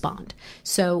 I respond.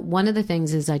 So one of the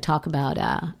things is I talk about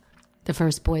the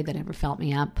first boy that ever felt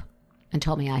me up and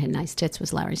told me I had nice tits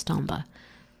was Larry Stomba.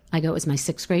 I go, it was my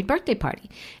 6th grade birthday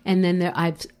party. And then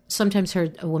I've sometimes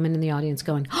heard a woman in the audience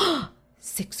going, oh,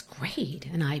 6th grade,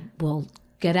 and I will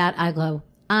get out. I go,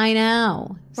 I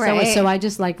know. Right. So I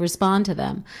just like respond to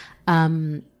them.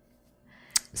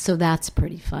 So that's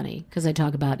pretty funny because I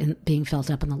talk about being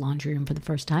felt up in the laundry room for the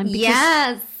first time.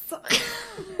 Yes.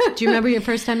 Do you remember your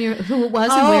first time? Who it was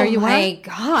and where you were? Oh my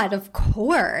God! Of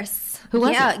course. Who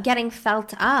was it? it? Getting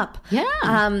felt up. Yeah.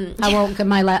 How old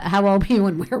were you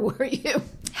and where were you?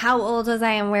 How old was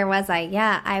I and where was I?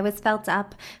 Yeah, I was felt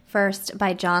up first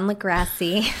by John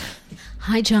Legrassi.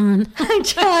 Hi, John. Hi,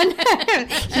 John.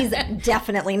 He's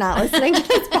definitely not listening to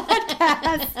this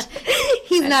podcast.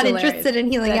 He's not interested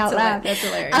in healing out loud. That's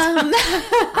hilarious.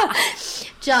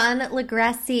 John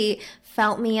Legrassi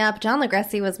felt me up. John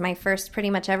Legrassi was my first pretty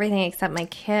much everything except my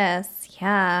kiss.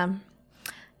 Yeah.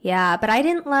 Yeah, but I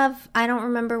don't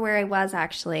remember where I was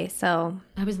actually, so.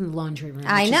 I was in the laundry room.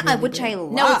 I know, really which weird. I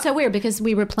love. No, it's so weird because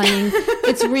we were playing,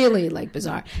 it's really like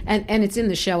bizarre. And it's in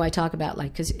the show I talk about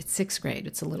like, because it's 6th grade,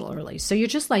 it's a little early. So you're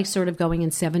just like sort of going in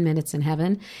 7 minutes in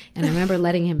heaven. And I remember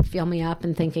letting him feel me up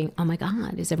and thinking, oh my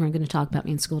God, is everyone going to talk about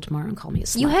me in school tomorrow and call me a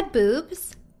slut? You had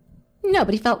boobs? No,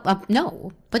 but he felt up.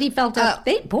 No, but he felt up.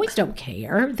 Boys don't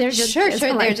care. They're just Sure.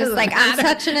 They're just like, I'm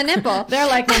touching a nipple. They're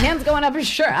like, my hand's going up.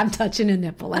 Sure, I'm touching a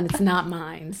nipple, and it's not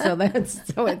mine. So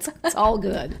it's all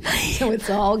good. So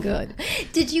it's all good.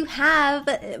 Did you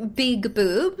have big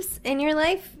boobs in your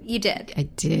life? You did. I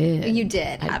did. You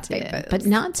did have big boobs, but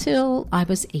not till I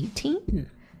was 18.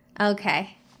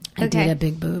 Okay. I did have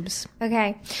big boobs.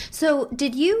 Okay. So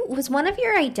was one of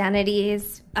your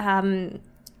identities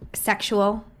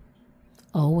sexual?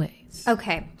 Always.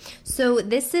 Okay. So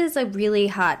this is a really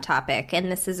hot topic,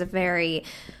 and this is a very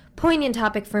poignant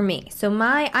topic for me. So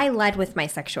I led with my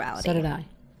sexuality. So did I.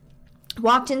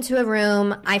 Walked into a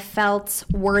room, I felt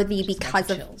worthy because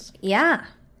of chills. Yeah.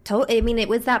 I mean, it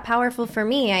was that powerful for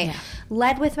me. I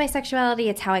led with my sexuality.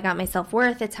 It's how I got my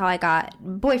self-worth. It's how I got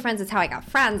boyfriends. It's how I got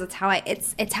friends.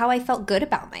 It's how I felt good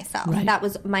about myself. Right. That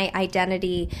was my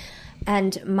identity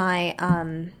and my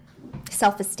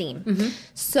self-esteem. Mm-hmm.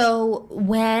 So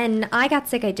when I got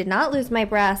sick, I did not lose my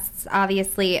breasts,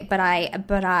 obviously, but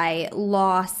I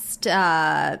lost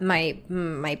my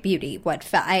beauty.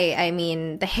 I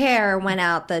mean, the hair went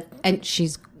out. And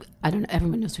I don't know.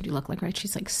 Everyone knows what you look like, right?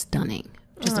 She's like stunning.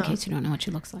 Just in case you don't know what she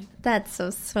looks like. That's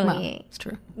so sweet. Well, it's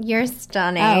true. You're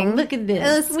stunning. Oh, look at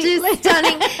this.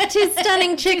 Two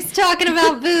stunning chicks talking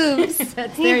about boobs.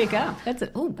 There you go. That's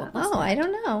it. Oh, I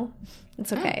don't know.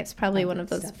 It's okay. It's probably one of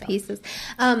those pieces.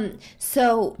 I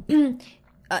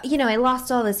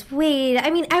lost all this weight.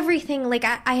 I mean, everything. Like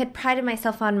I had prided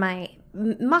myself on my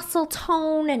muscle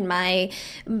tone and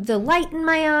the light in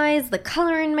my eyes, the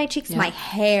color in my cheeks, my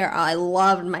hair. I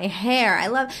loved my hair. I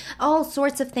loved all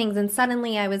sorts of things. And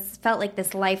suddenly I felt like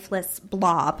this lifeless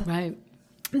blob. Right.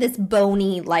 This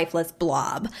bony, lifeless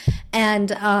blob.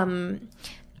 And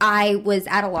I was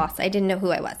at a loss. I didn't know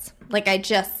who I was. Like I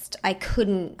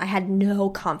had no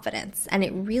confidence. And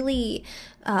it really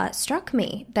struck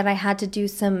me that I had to do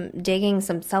some digging,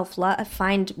 some self-love,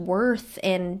 find worth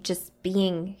in just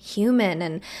being human.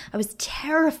 And I was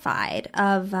terrified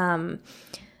of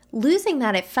losing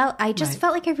that. I just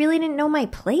felt like I really didn't know my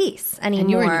place anymore.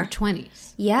 And you were in your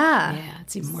 20s. Yeah. Yeah,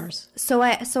 it's even worse. So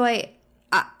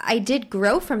I did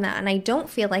grow from that, and I don't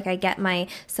feel like I get my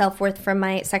self-worth from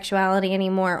my sexuality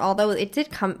anymore, although it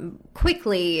did come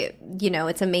quickly.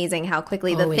 It's amazing how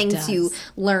quickly the things you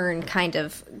learn kind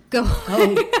of go.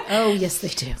 Oh, yes, they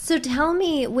do. So tell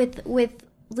me, with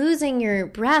losing your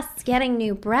breasts, getting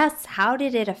new breasts, how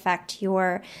did it affect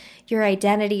your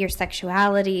identity, your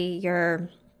sexuality, your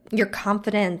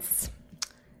confidence?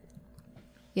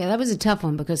 Yeah, that was a tough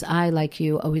one because I, like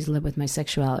you, always lived with my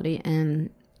sexuality, and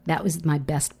that was my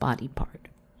best body part.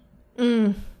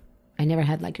 I never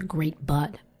had like a great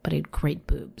butt, but I had great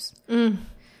boobs.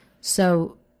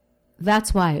 So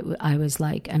that's why I was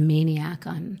like a maniac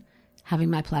on having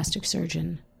my plastic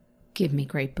surgeon give me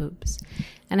great boobs.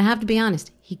 And I have to be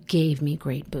honest, he gave me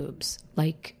great boobs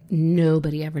like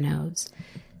nobody ever knows.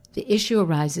 The issue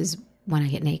arises when I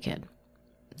get naked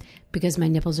because my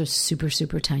nipples are super,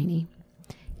 super tiny.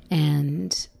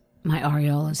 And my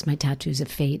areolas, my tattoos of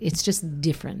fate, it's just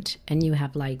different. And you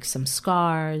have like some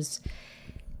scars.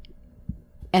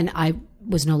 And I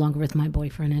was no longer with my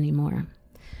boyfriend anymore.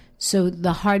 So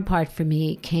the hard part for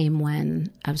me came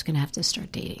when I was going to have to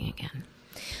start dating again.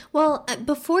 Well,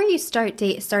 before you started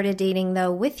dating,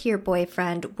 though, with your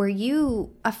boyfriend, were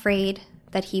you afraid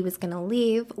that he was going to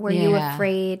leave? Were you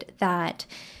afraid that,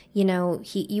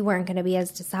 you weren't going to be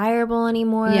as desirable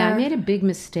anymore? Yeah, I made a big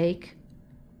mistake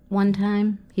one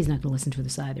time. He's not going to listen to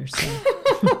this either, so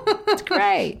it's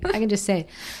great. I can just say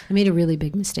I made a really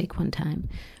big mistake one time.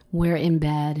 We're in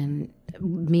bed and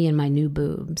me and my new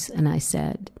boobs, and I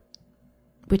said,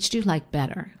 which do you like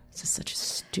better? This is such a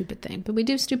stupid thing, but we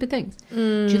do stupid things.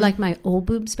 Do you like my old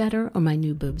boobs better or my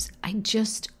new boobs? I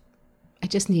just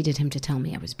needed him to tell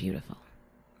me I was beautiful.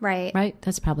 Right.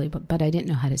 That's probably, but I didn't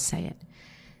know how to say it.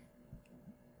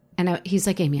 And he's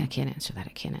like, Amy, I can't answer that.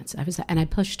 I can't answer. And I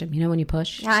pushed him. You know when you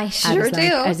push? I sure do.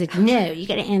 I was like, no, you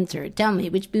got to answer it. Tell me,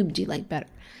 which boob do you like better?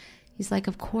 He's like,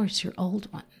 of course, your old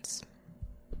ones.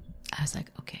 I was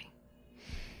like, okay.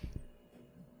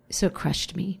 So it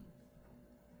crushed me.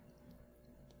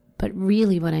 But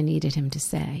really what I needed him to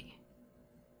say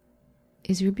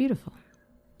is you're beautiful.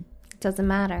 Doesn't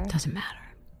matter. Doesn't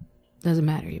matter. Doesn't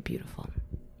matter. You're beautiful.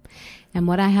 And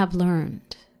what I have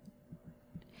learned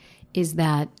is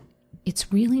that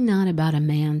it's really not about a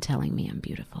man telling me I'm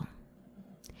beautiful.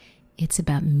 It's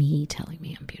about me telling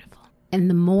me I'm beautiful.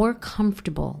 And the more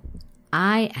comfortable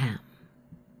I am,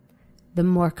 the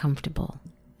more comfortable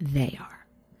they are.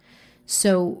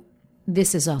 So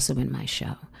this is also in my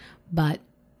show. But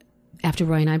after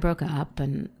Roy and I broke up,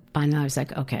 and finally I was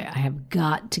like, okay, I have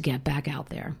got to get back out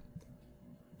there.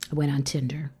 I went on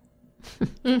Tinder,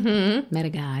 met a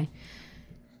guy,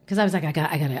 because I was like, I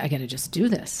gotta just do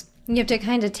this. You have to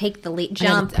kind of take the lead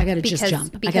jump. I gotta just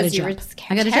jump. Because you were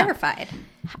terrified.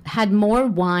 Had more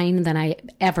wine than I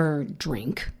ever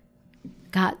drink.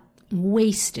 Got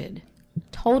wasted.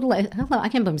 Totally. I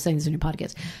can't believe I'm saying this in your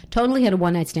podcast. Totally had a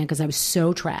one night stand because I was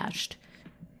so trashed.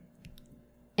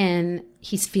 And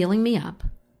he's feeling me up.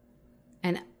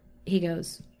 And he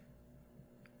goes,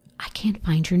 I can't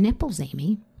find your nipples,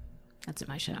 Amy. That's at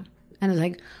my show. And I was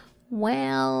like,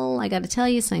 well, I got to tell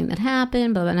you something that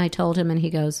happened. But then I told him, and he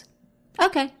goes,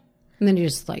 okay. And then he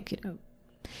just like,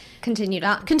 continued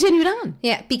on.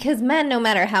 Yeah, because men, no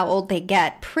matter how old they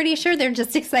get, pretty sure they're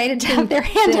just excited to have their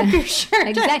hand up your shirt.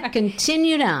 Exactly.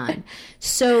 Continued on.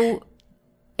 So,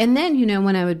 and then,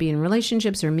 when I would be in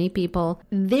relationships or meet people,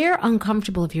 they're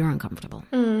uncomfortable if you're uncomfortable.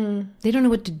 They don't know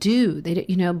what to do.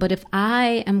 But if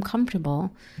I am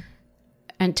comfortable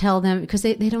and tell them, because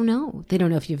they don't know. They don't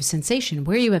know if you have sensation,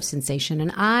 where you have sensation.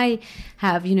 And I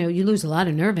have, you lose a lot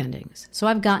of nerve endings. So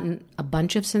I've gotten a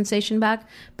bunch of sensation back,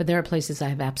 but there are places I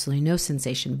have absolutely no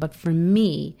sensation. But for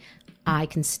me, I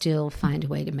can still find a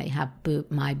way to have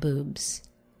my boobs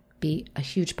be a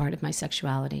huge part of my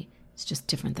sexuality. It's just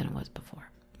different than it was before.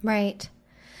 Right.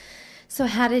 So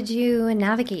how did you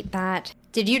navigate that?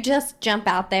 Did you just jump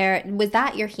out there? Was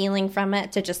that your healing from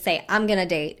it, to just say, I'm going to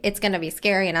date. It's going to be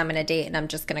scary, and I'm going to date, and I'm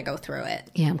just going to go through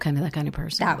it? Yeah, I'm kind of that kind of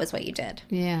person. That was what you did.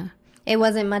 Yeah. It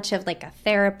wasn't much of like a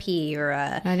therapy or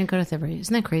a... I didn't go to therapy.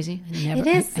 Isn't that crazy?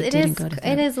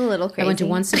 It is a little crazy. I went to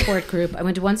one support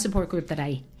group. that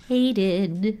I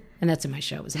hated. And that's in my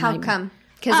show. It was How come?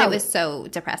 Because it was so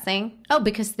depressing? Oh,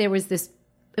 because there was this...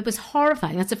 It was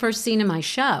horrifying. That's the first scene in my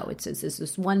show. It's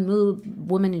this one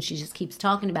woman, and she just keeps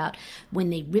talking about when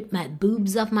they ripped my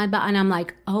boobs off my butt. And I'm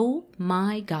like, oh,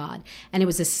 my God. And it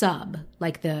was a sub.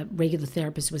 Like, the regular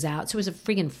therapist was out. So it was a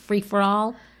freaking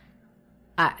free-for-all.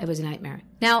 It was a nightmare.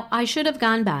 Now, I should have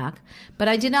gone back, but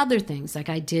I did other things. Like,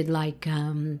 I did, I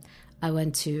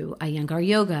went to Iyengar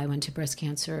yoga. I went to breast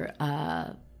cancer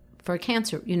for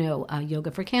cancer,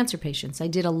 yoga for cancer patients. I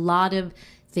did a lot of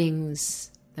things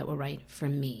that were right for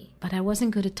me, but I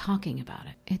wasn't good at talking about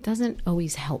it. It doesn't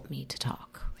always help me to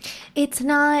talk. It's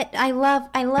not. I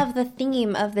love the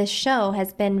theme of this show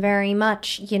has been very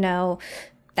much,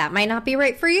 that might not be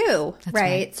right for you, That's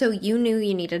right? So you knew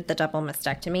you needed the double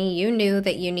mastectomy. You knew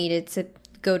that you needed to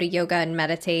go to yoga and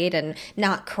meditate and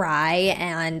not cry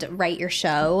and write your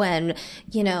show and,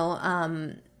 you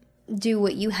know, do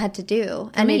what you had to do.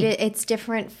 And it's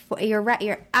different. You're right.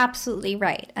 You're absolutely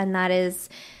right. And that is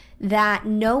that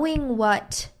knowing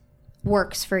what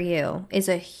works for you is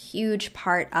a huge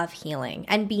part of healing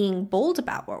and being bold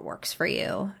about what works for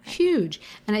you. Huge.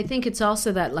 And I think it's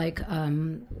also that like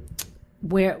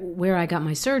where I got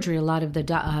my surgery, a lot of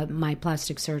the my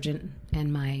plastic surgeon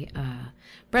and my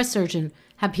breast surgeon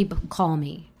have people call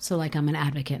me. So like I'm an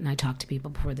advocate and I talk to people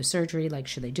before the surgery, like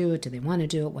should they do it? Do they want to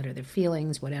do it? What are their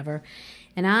feelings? Whatever.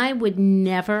 And I would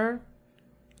never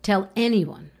tell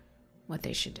anyone what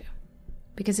they should do.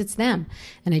 Because it's them.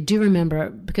 And I do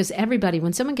remember, because everybody,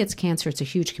 when someone gets cancer, it's a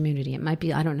huge community. It might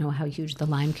be, I don't know how huge the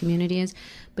Lyme community is,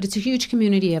 but it's a huge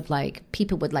community of like,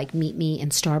 people would like meet me in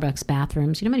Starbucks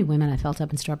bathrooms. You know how many women I felt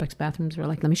up in Starbucks bathrooms were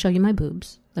like, let me show you my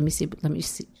boobs. Let me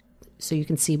see, so you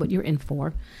can see what you're in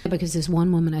for. Because this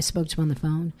one woman I spoke to on the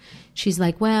phone, she's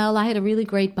like, well, I had a really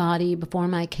great body before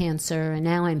my cancer, and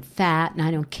now I'm fat, and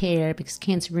I don't care because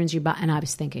cancer ruins your body. And I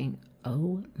was thinking,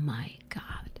 oh my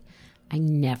God, I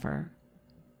never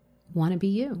want to be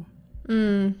you.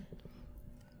 And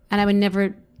I would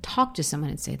never talk to someone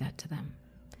and say that to them.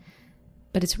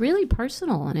 But it's really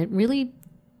personal and it really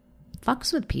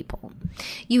fucks with people.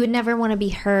 You would never want to be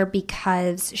her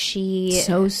because she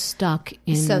so stuck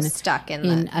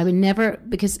in I would never,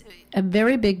 because a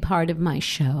very big part of my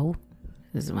show,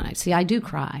 this is when I do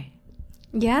cry.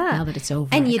 Yeah. Now that it's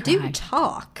over. And I you cry. do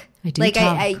talk. I do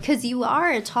talk. Because you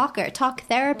are a talker. Talk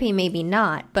therapy, maybe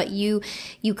not, but you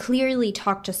clearly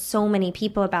talk to so many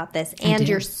people about this, and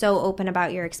you're so open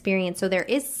about your experience. So there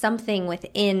is something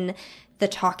within the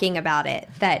talking about it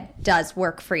that does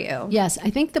work for you. Yes, I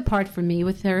think the part for me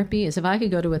with therapy is if I could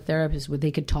go to a therapist where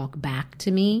they could talk back to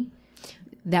me,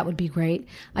 that would be great.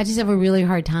 I just have a really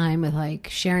hard time with like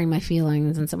sharing my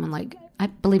feelings, and someone like,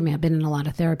 believe me, I've been in a lot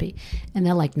of therapy, and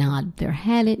they'll like nod their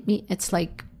head at me. It's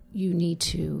like, you need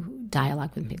to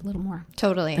dialogue with me a little more.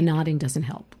 Totally. The nodding doesn't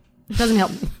help. It doesn't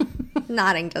help.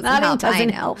 Nodding doesn't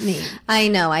help me. I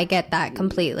know. I get that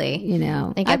completely. You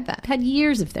know, I get that. I've had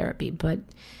years of therapy, but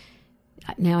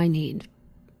now I need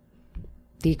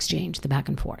the exchange, the back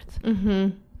and forth.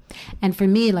 Mm-hmm. And for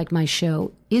me, like my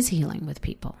show is healing with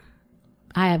people.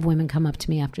 I have women come up to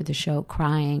me after the show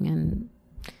crying and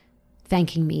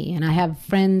thanking me. And I have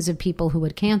friends of people who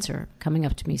had cancer coming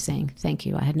up to me saying, thank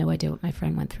you. I had no idea what my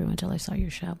friend went through until I saw your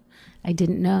show. I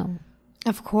didn't know.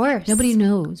 Of course. Nobody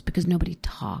knows because nobody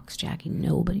talks, Jackie.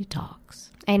 Nobody talks.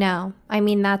 I know. I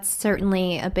mean, that's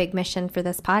certainly a big mission for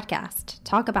this podcast.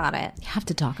 Talk about it. You have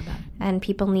to talk about it. And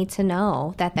people need to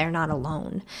know that they're not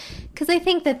alone. Because I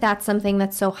think that that's something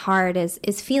that's so hard is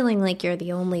feeling like you're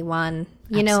the only one.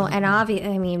 You know, and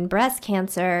I mean, breast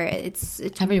cancer, it's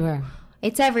everywhere.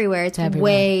 It's everywhere. It's everywhere.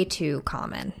 Way too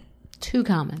common. Too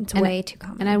common. It's way too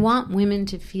common. And I want women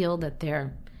to feel that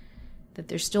they're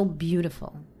still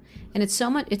beautiful. And it's so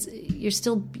much.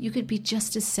 You could be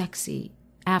just as sexy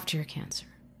after your cancer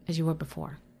as you were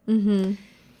before. Mm-hmm.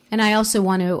 And I also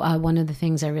want to. One of the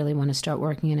things I really want to start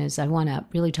working in is I want to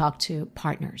really talk to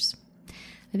partners.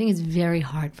 I think it's very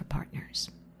hard for partners,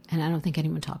 and I don't think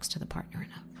anyone talks to the partner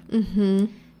enough. Mm-hmm.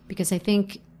 Because I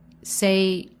think,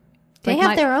 they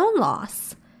have their own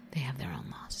loss. They have their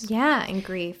own loss. Yeah, and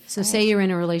grief. So say you're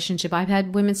in a relationship. I've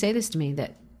had women say this to me,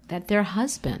 that their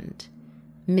husband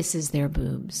misses their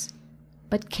boobs.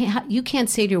 But you can't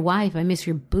say to your wife, I miss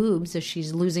your boobs, if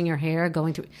she's losing her hair,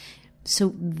 going through.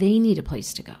 So they need a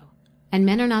place to go. And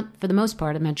men are not, for the most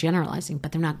part, I'm not generalizing,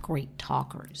 but they're not great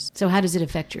talkers. So how does it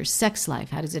affect your sex life?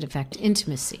 How does it affect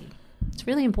intimacy? It's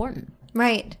really important.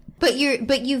 Right. But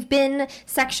you've been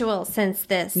sexual since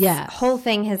this whole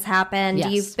thing has happened.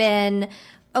 Yes. You've been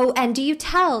and do you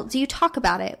talk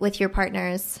about it with your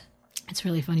partners? It's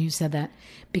really funny you said that,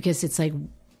 because it's like,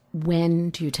 when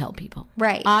do you tell people?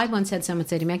 Right. I once had someone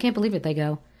say to me, I can't believe it. They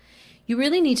go, you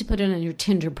really need to put it on your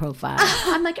Tinder profile.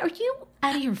 I'm like, are you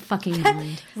out of your fucking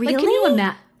mind? Really? Like, can you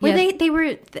imagine?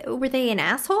 Were they an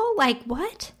asshole? Like,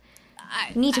 what?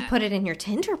 You need to put it in your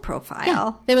Tinder profile.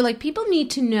 Yeah. They were like, people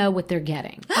need to know what they're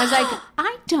getting. I was like,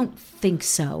 I don't think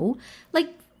so. Like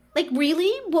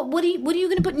really? What are you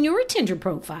going to put in your Tinder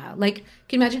profile? Like,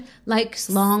 can you imagine? Like,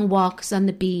 long walks on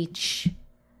the beach.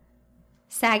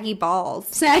 Saggy balls.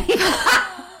 Saggy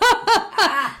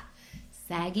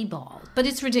balls. But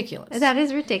it's ridiculous. That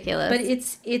is ridiculous. But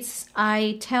it's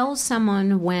I tell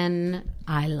someone when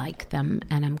I like them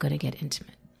and I'm going to get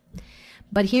intimate.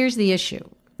 But here's the issue.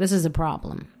 This is a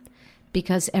problem.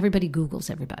 because everybody Googles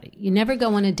everybody. You never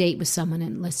go on a date with someone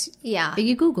unless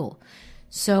you Google.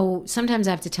 So sometimes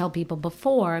I have to tell people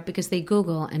before, because they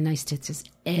Google, and Nice Tits is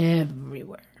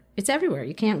everywhere. It's everywhere.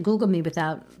 You can't Google me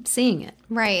without seeing it.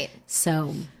 Right.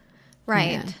 So,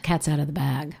 right. Cat's out of the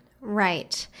bag.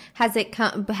 Right. Has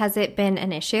it been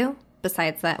an issue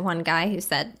besides that one guy who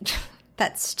said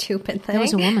that stupid thing? That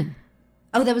was a woman.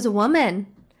 Oh, that was a woman.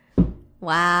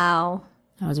 Wow.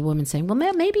 That was a woman saying, well,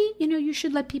 maybe, you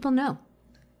should let people know.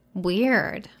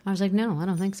 Weird. I was like, no, I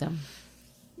don't think so.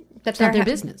 But it's not their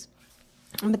business.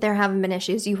 But there haven't been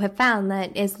issues. You have found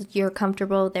that you're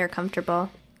comfortable, they're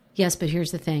comfortable. Yes, but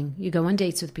here's the thing. You go on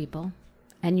dates with people,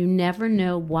 and you never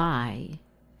know why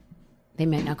they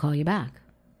might not call you back.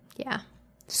 Yeah.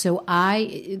 So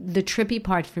the trippy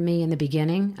part for me in the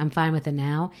beginning, I'm fine with it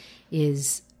now,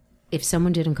 is if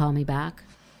someone didn't call me back,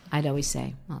 I'd always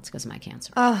say, well, it's because of my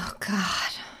cancer. Oh,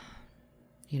 God.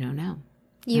 You don't know.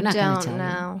 You don't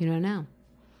know. You don't know.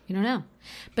 You don't know.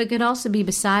 But it could also be,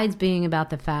 besides being about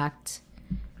the fact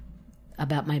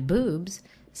about my boobs,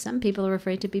 some people are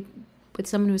afraid to be with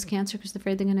someone who has cancer because they're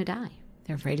afraid they're going to die.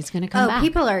 They're afraid it's going to come back. Oh,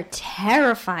 people are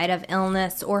terrified of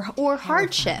illness or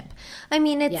hardship. I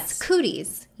mean, it's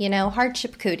cooties,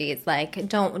 hardship cooties. Like,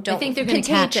 don't. I think they're going to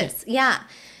catch it. Yeah.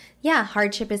 Yeah,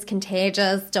 hardship is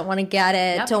contagious. Don't want to get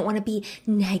it. Yep. Don't want to be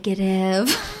negative.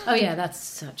 Oh, yeah, that's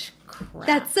such crap.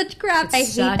 That's such crap. I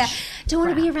hate that. Don't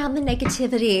want to be around the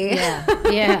negativity.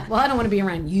 Yeah. Well, I don't want to be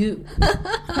around you.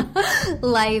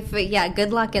 Life,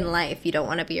 good luck in life. You don't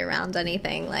want to be around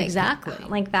anything like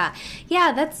that.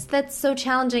 Yeah, that's so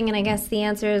challenging, and I guess the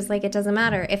answer is, it doesn't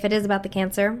matter. If it is about the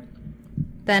cancer,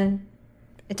 then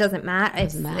it doesn't matter.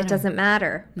 It doesn't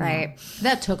matter, right? No.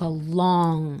 That took a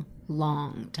long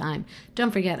time.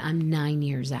 Don't forget, I'm 9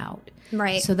 years out.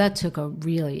 Right. So that took a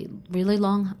really, really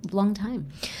long time.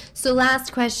 So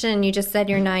last question, you just said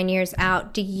you're 9 years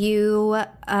out. Do you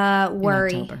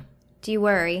worry? In October. Do you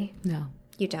worry? No.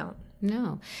 You don't?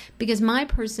 No. Because my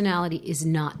personality is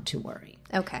not to worry.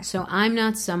 Okay. So I'm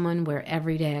not someone where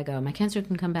every day I go, my cancer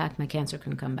can come back, my cancer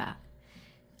can come back.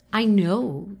 I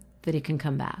know that it can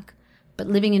come back. But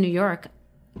living in New York,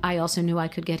 I also knew I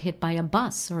could get hit by a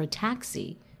bus or a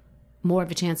taxi. More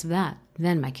of a chance of that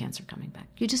than my cancer coming back.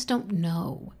 You just don't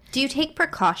know. Do you take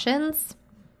precautions?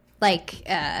 Like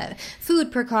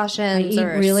food precautions? I eat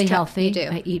really healthy. You do?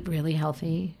 I eat really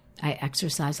healthy. I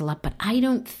exercise a lot. But I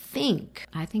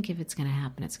think if it's going to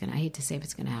happen, it's going to, I hate to say if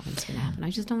it's going to happen, it's going to happen.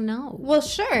 I just don't know. Well,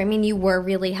 sure. I mean, you were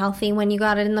really healthy when you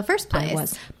got it in the first place. I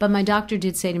was. But my doctor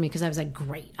did say to me, because I was like,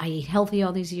 great, I eat healthy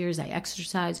all these years. I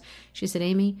exercise. She said,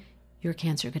 Amy, your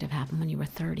cancer could have happened when you were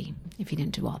 30 if you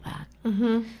didn't do all that.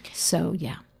 Mm-hmm. So,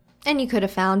 yeah. And you could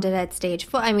have found it at stage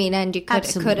 4. I mean, and you could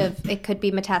it could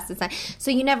be metastasized. So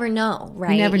you never know,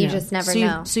 right? You just never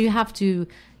know. So you have to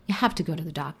go to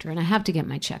the doctor, and I have to get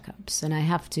my checkups, and I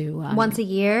have to once a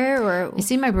year, or I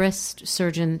see my breast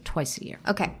surgeon twice a year.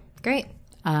 Okay, great.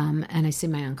 And I see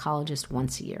my oncologist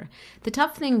once a year. The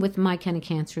tough thing with my kind of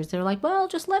cancer is they're like, well,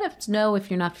 just let us know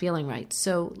if you're not feeling right.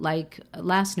 So like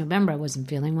last November, I wasn't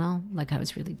feeling well. Like I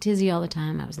was really dizzy all the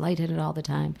time. I was lightheaded all the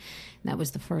time. And that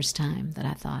was the first time that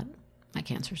I thought my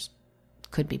cancers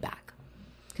could be back.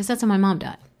 Because that's how my mom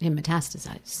died. It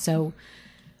metastasized. So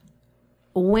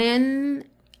when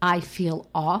I feel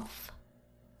off,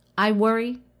 I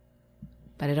worry,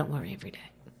 but I don't worry every day.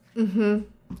 Mm-hmm.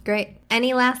 Great.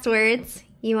 Any last words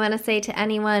you want to say to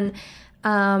anyone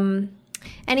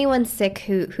sick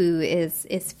who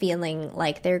is feeling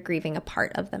like they're grieving a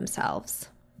part of themselves?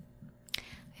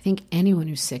 I think anyone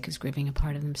who's sick is grieving a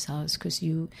part of themselves, because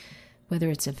whether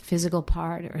it's a physical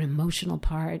part or an emotional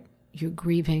part, you're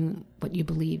grieving what you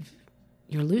believe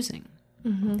you're losing.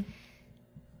 Mm-hmm.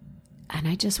 And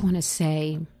I just want to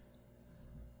say,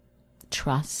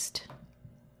 trust.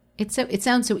 It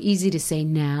sounds so easy to say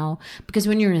now, because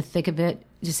when you're in the thick of it,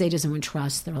 to say to someone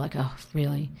trust, they're like, oh,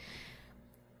 really?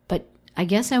 But I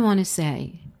guess I want to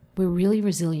say we're really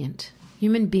resilient.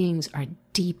 Human beings are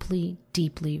deeply,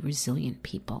 deeply resilient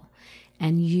people.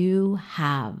 And you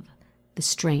have the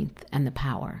strength and the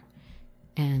power,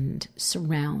 and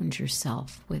surround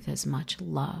yourself with as much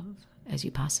love as you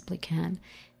possibly can,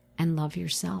 and love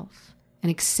yourself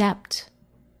and accept.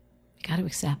 You got to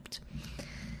accept.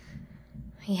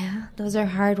 Yeah, those are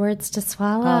hard words to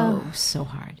swallow. Oh, so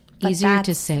hard. But easier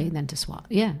to say than to swallow.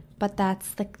 Yeah. But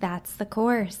that's the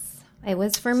course. It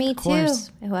was for me too.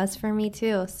 It was for me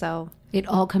too. So it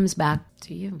all comes back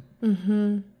to you.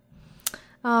 Mm-hmm.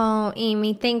 Oh,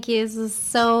 Amy, thank you. This is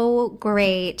so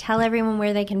great. Tell everyone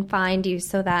where they can find you,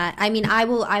 so that, I mean, I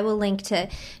will link to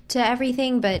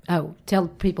everything, but tell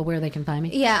people where they can find me.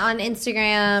 Yeah, on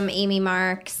Instagram, Amy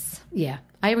Marks. Yeah.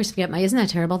 I always forget isn't that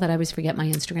terrible that I always forget my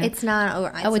Instagram? It's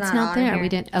not. It's not there. Here. We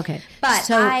didn't. Okay. But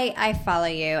so, I follow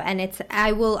you, and I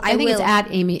think it's at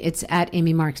Amy. It's at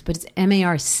Amy Marks, but it's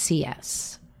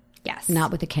Marcs. Yes.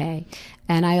 Not with a K.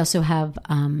 And I also have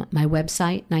my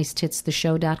website,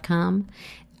 nicetitstheshow.com.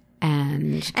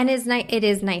 And it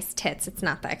is nice tits. It's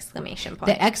not the exclamation point.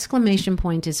 The exclamation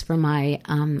point is for my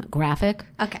graphic.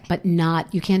 Okay. But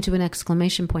you can't do an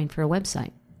exclamation point for a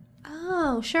website.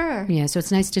 Oh, sure. Yeah, so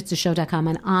it's nicetitstheshow.com.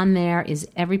 And on there is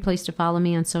every place to follow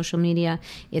me on social media.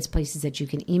 It's places that you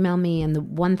can email me. And the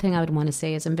one thing I would want to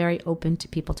say is I'm very open to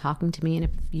people talking to me. And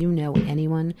if you know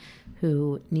anyone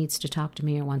who needs to talk to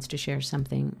me or wants to share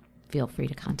something, feel free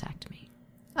to contact me.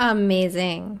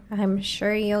 Amazing. I'm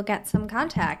sure you'll get some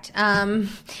contact.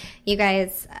 You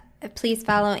guys, please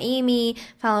follow Amy,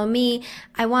 follow me.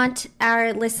 I want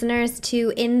our listeners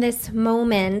to, in this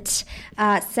moment,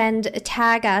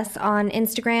 tag us on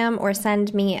Instagram or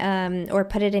send me, or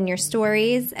put it in your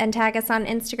stories and tag us on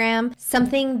Instagram.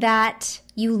 Something that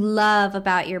you love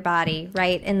about your body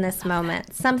right in this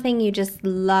moment. Something you just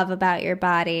love about your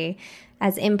body,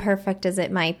 as imperfect as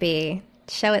it might be.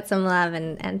 Show it some love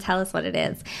and tell us what it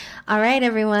is. All right,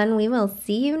 everyone. We will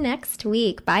see you next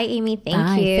week. Bye, Amy.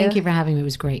 Thank you. Thank you for having me. It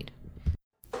was great.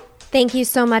 Thank you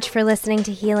so much for listening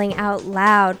to Healing Out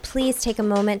Loud. Please take a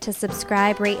moment to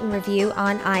subscribe, rate, and review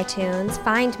on iTunes.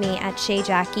 Find me at Shay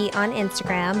Jackie on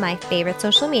Instagram, my favorite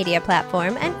social media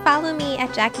platform, and follow me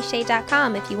at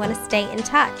JackieShay.com if you want to stay in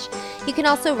touch. You can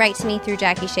also write to me through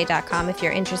JackieShay.com if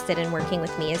you're interested in working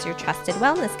with me as your trusted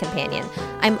wellness companion.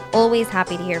 I'm always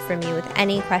happy to hear from you with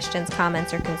any questions,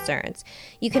 comments, or concerns.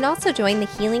 You can also join the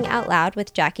Healing Out Loud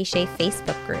with Jackie Shay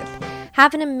Facebook group.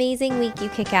 Have an amazing week, you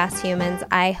kick-ass humans.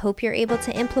 I hope you're able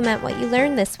to implement what you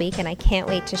learned this week, and I can't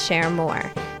wait to share more.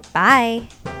 Bye.